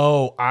like,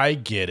 oh, I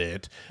get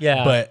it.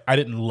 Yeah. But I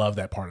didn't love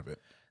that part of it.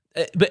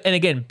 And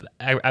again,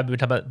 I've been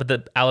talking about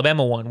the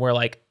Alabama one where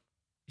like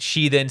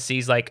she then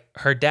sees like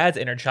her dad's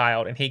inner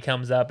child and he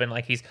comes up and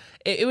like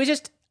it was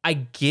just, I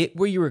get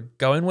where you were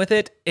going with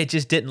it. It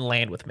just didn't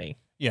land with me.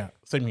 Yeah.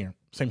 Same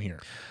here.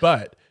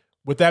 But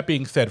with that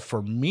being said,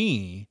 for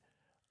me,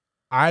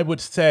 I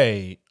would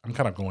say I'm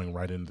kind of going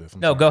right into this.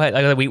 Go ahead.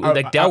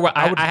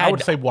 I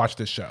would say watch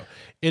this show.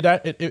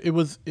 It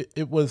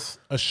was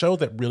a show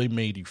that really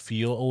made you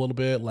feel a little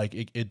bit. Like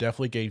it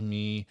definitely gave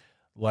me,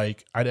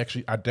 like, I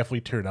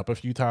definitely teared up a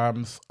few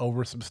times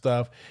over some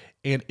stuff,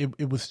 and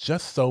it was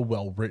just so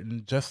well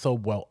written, just so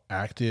well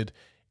acted,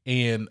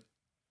 and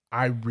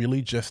I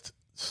really just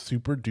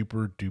super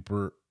duper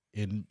duper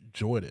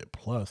enjoyed it.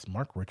 Plus,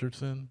 Mark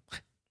Richardson.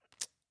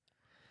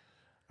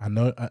 I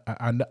know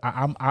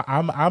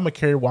I'm a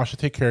Kerry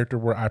Washington character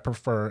where I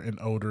prefer an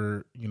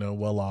older,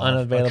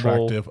 well-off,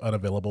 attractive,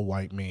 unavailable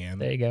white man.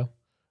 There you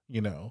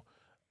go.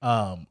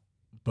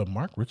 But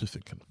Mark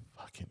Richardson can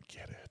fucking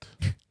get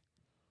it.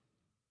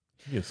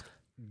 He is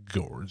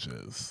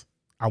gorgeous.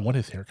 I want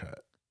his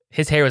haircut.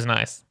 His hair was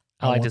nice.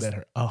 I like that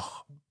hair.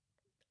 Oh,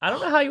 I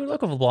don't know how you would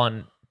look with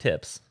blonde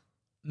tips.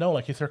 No,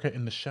 like his haircut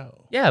in the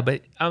show. Yeah,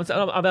 but I'm saying,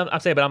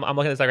 but I'm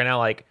looking at this like right now.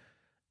 Like,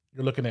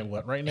 you're looking at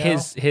what right now?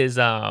 His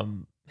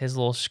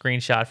little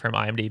screenshot from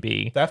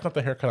IMDb. That's not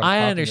the haircut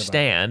I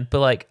understand, but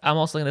like I'm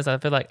also looking at this.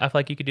 I feel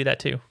like you could do that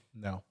too.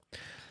 No,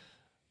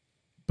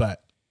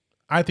 but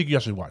I think you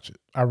should watch it.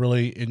 I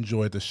really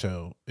enjoyed the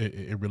show.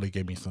 It really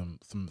gave me some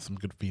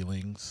good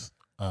feelings,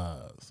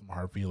 some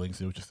hard feelings.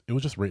 It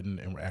was just written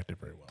and acted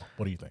very well.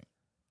 What do you think?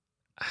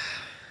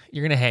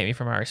 You're gonna hate me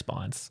for my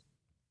response.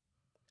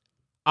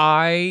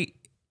 I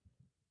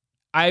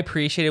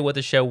appreciated what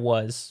the show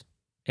was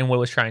and what it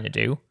was trying to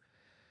do.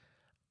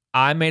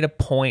 I made a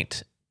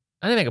point.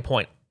 I didn't make a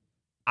point.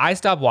 I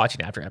stopped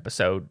watching after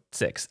episode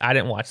 6. I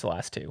didn't watch the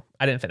last 2.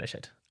 I didn't finish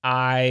it.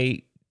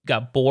 I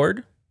got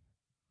bored.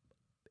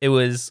 It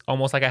was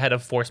almost like I had to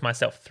force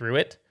myself through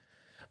it.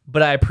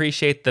 But I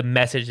appreciate the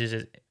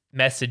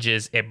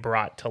messages it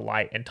brought to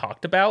light and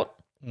talked about.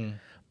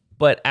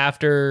 But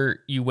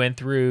after you went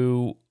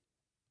through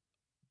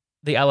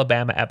the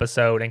Alabama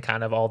episode and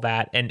kind of all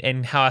that,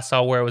 and how I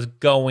saw where it was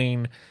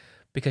going,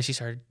 because she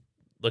started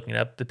looking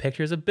up the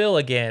pictures of Bill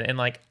again, and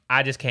like,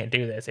 I just can't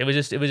do this. It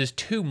was just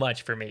too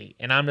much for me,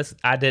 and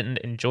I didn't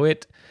enjoy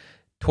it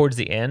towards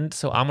the end,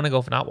 so I'm gonna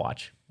go for not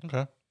watch.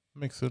 Okay,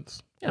 makes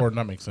sense, yeah. Or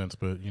not make sense,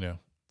 but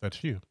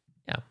that's you.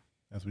 Yeah,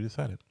 as we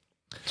decided.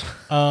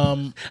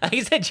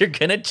 He said you're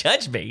gonna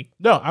judge me.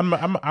 No,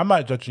 I'm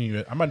not judging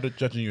you. I'm not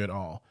judging you at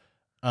all.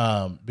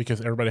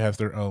 Because everybody has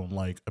their own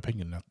like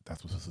opinion.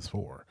 That's what this is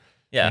for.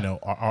 Yeah.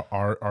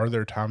 Are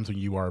there times when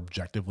you are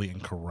objectively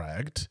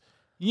incorrect?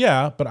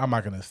 Yeah, but I'm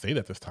not gonna say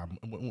that this time.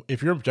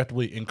 If you're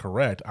objectively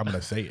incorrect, I'm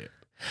gonna say it.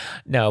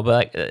 No,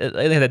 but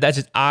like that's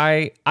just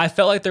I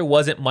felt like there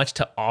wasn't much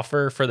to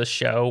offer for the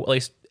show, at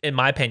least in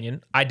my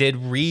opinion. I did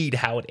read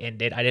how it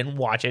ended. I didn't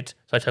watch it,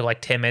 so I took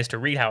like 10 minutes to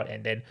read how it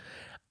ended.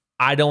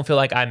 I don't feel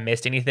like I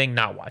missed anything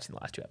not watching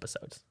the last 2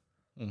 episodes.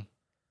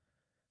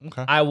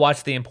 Okay. I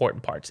watched the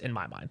important parts in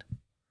my mind.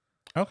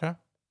 Okay.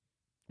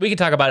 We can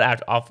talk about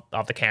it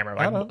off the camera,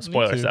 like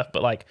spoiler stuff,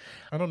 but like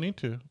I don't need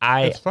to.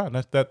 That's fine.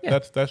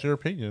 That's your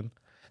opinion.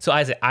 So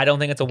I said I don't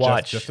think it's a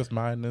watch. Just as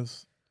mine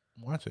is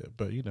watch it,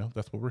 but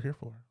that's what we're here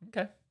for.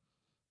 Okay.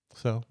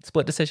 So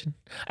split decision,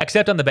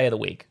 except on the Bay of the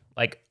Week,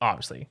 like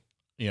obviously.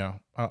 Yeah,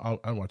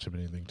 I'll watch him in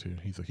anything too.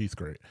 He's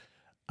great.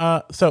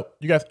 So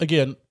you guys,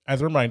 again,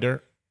 as a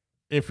reminder,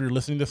 if you're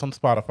listening to this on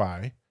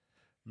Spotify,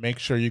 make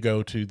sure you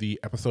go to the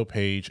episode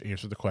page,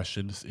 answer the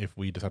questions. If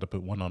we decide to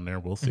put one on there,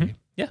 we'll see. Mm-hmm.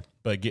 Yeah.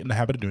 But get in the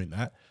habit of doing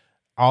that.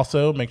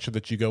 Also, make sure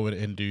that you go in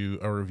and do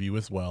a review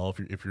as well.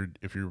 If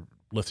you're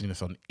listening to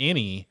this on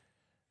any,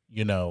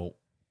 if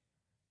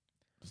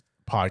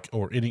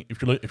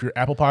you're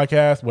Apple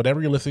Podcast,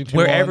 whatever you're listening to,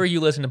 wherever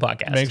you listen to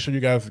podcasts, make sure you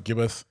guys give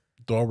us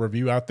throw a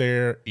review out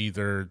there.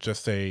 Either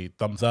just say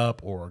thumbs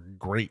up or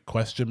great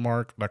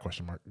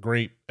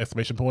great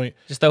exclamation point.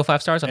 Just throw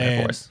 5 stars on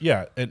there for us.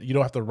 Yeah, and you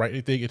don't have to write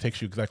anything. It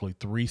takes you exactly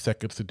 3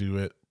 seconds to do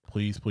it.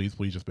 Please, please,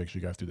 please just make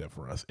sure you guys do that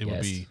for us. It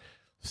would be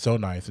so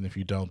nice. And if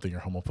you don't, then you're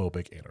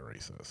homophobic and a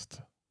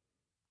racist.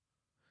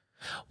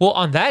 Well,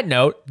 on that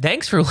note,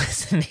 thanks for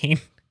listening.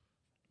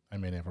 I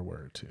made every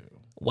word too.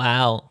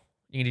 Wow.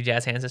 You can do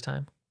jazz hands this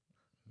time?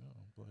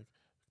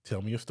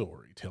 Tell me a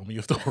story. Tell me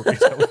a story. Tell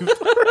me a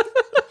story.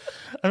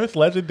 I mean, it's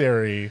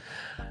legendary.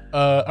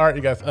 All right,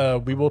 you guys.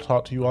 We will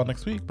talk to you all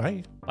next week.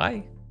 Bye.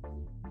 Bye.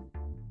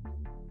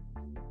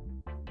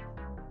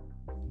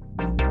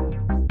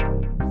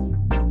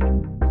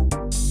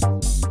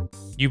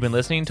 You've been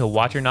listening to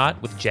Watch or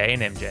Not with Jay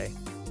and MJ.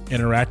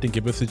 Interact and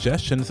give us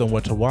suggestions on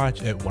what to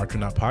watch at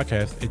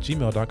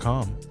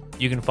watchornotpodcast@gmail.com.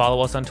 You can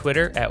follow us on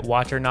Twitter at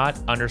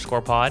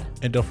watchornot_pod.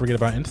 And don't forget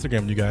about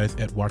Instagram, you guys,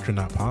 at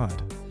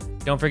watchornotpod.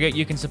 Don't forget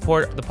you can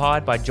support the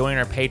pod by joining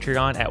our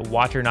Patreon at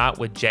Watch or Not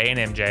with Jay and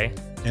MJ.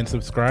 And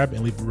subscribe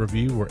and leave a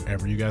review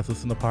wherever you guys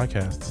listen to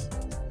podcasts.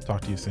 Talk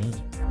to you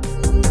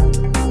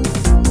soon.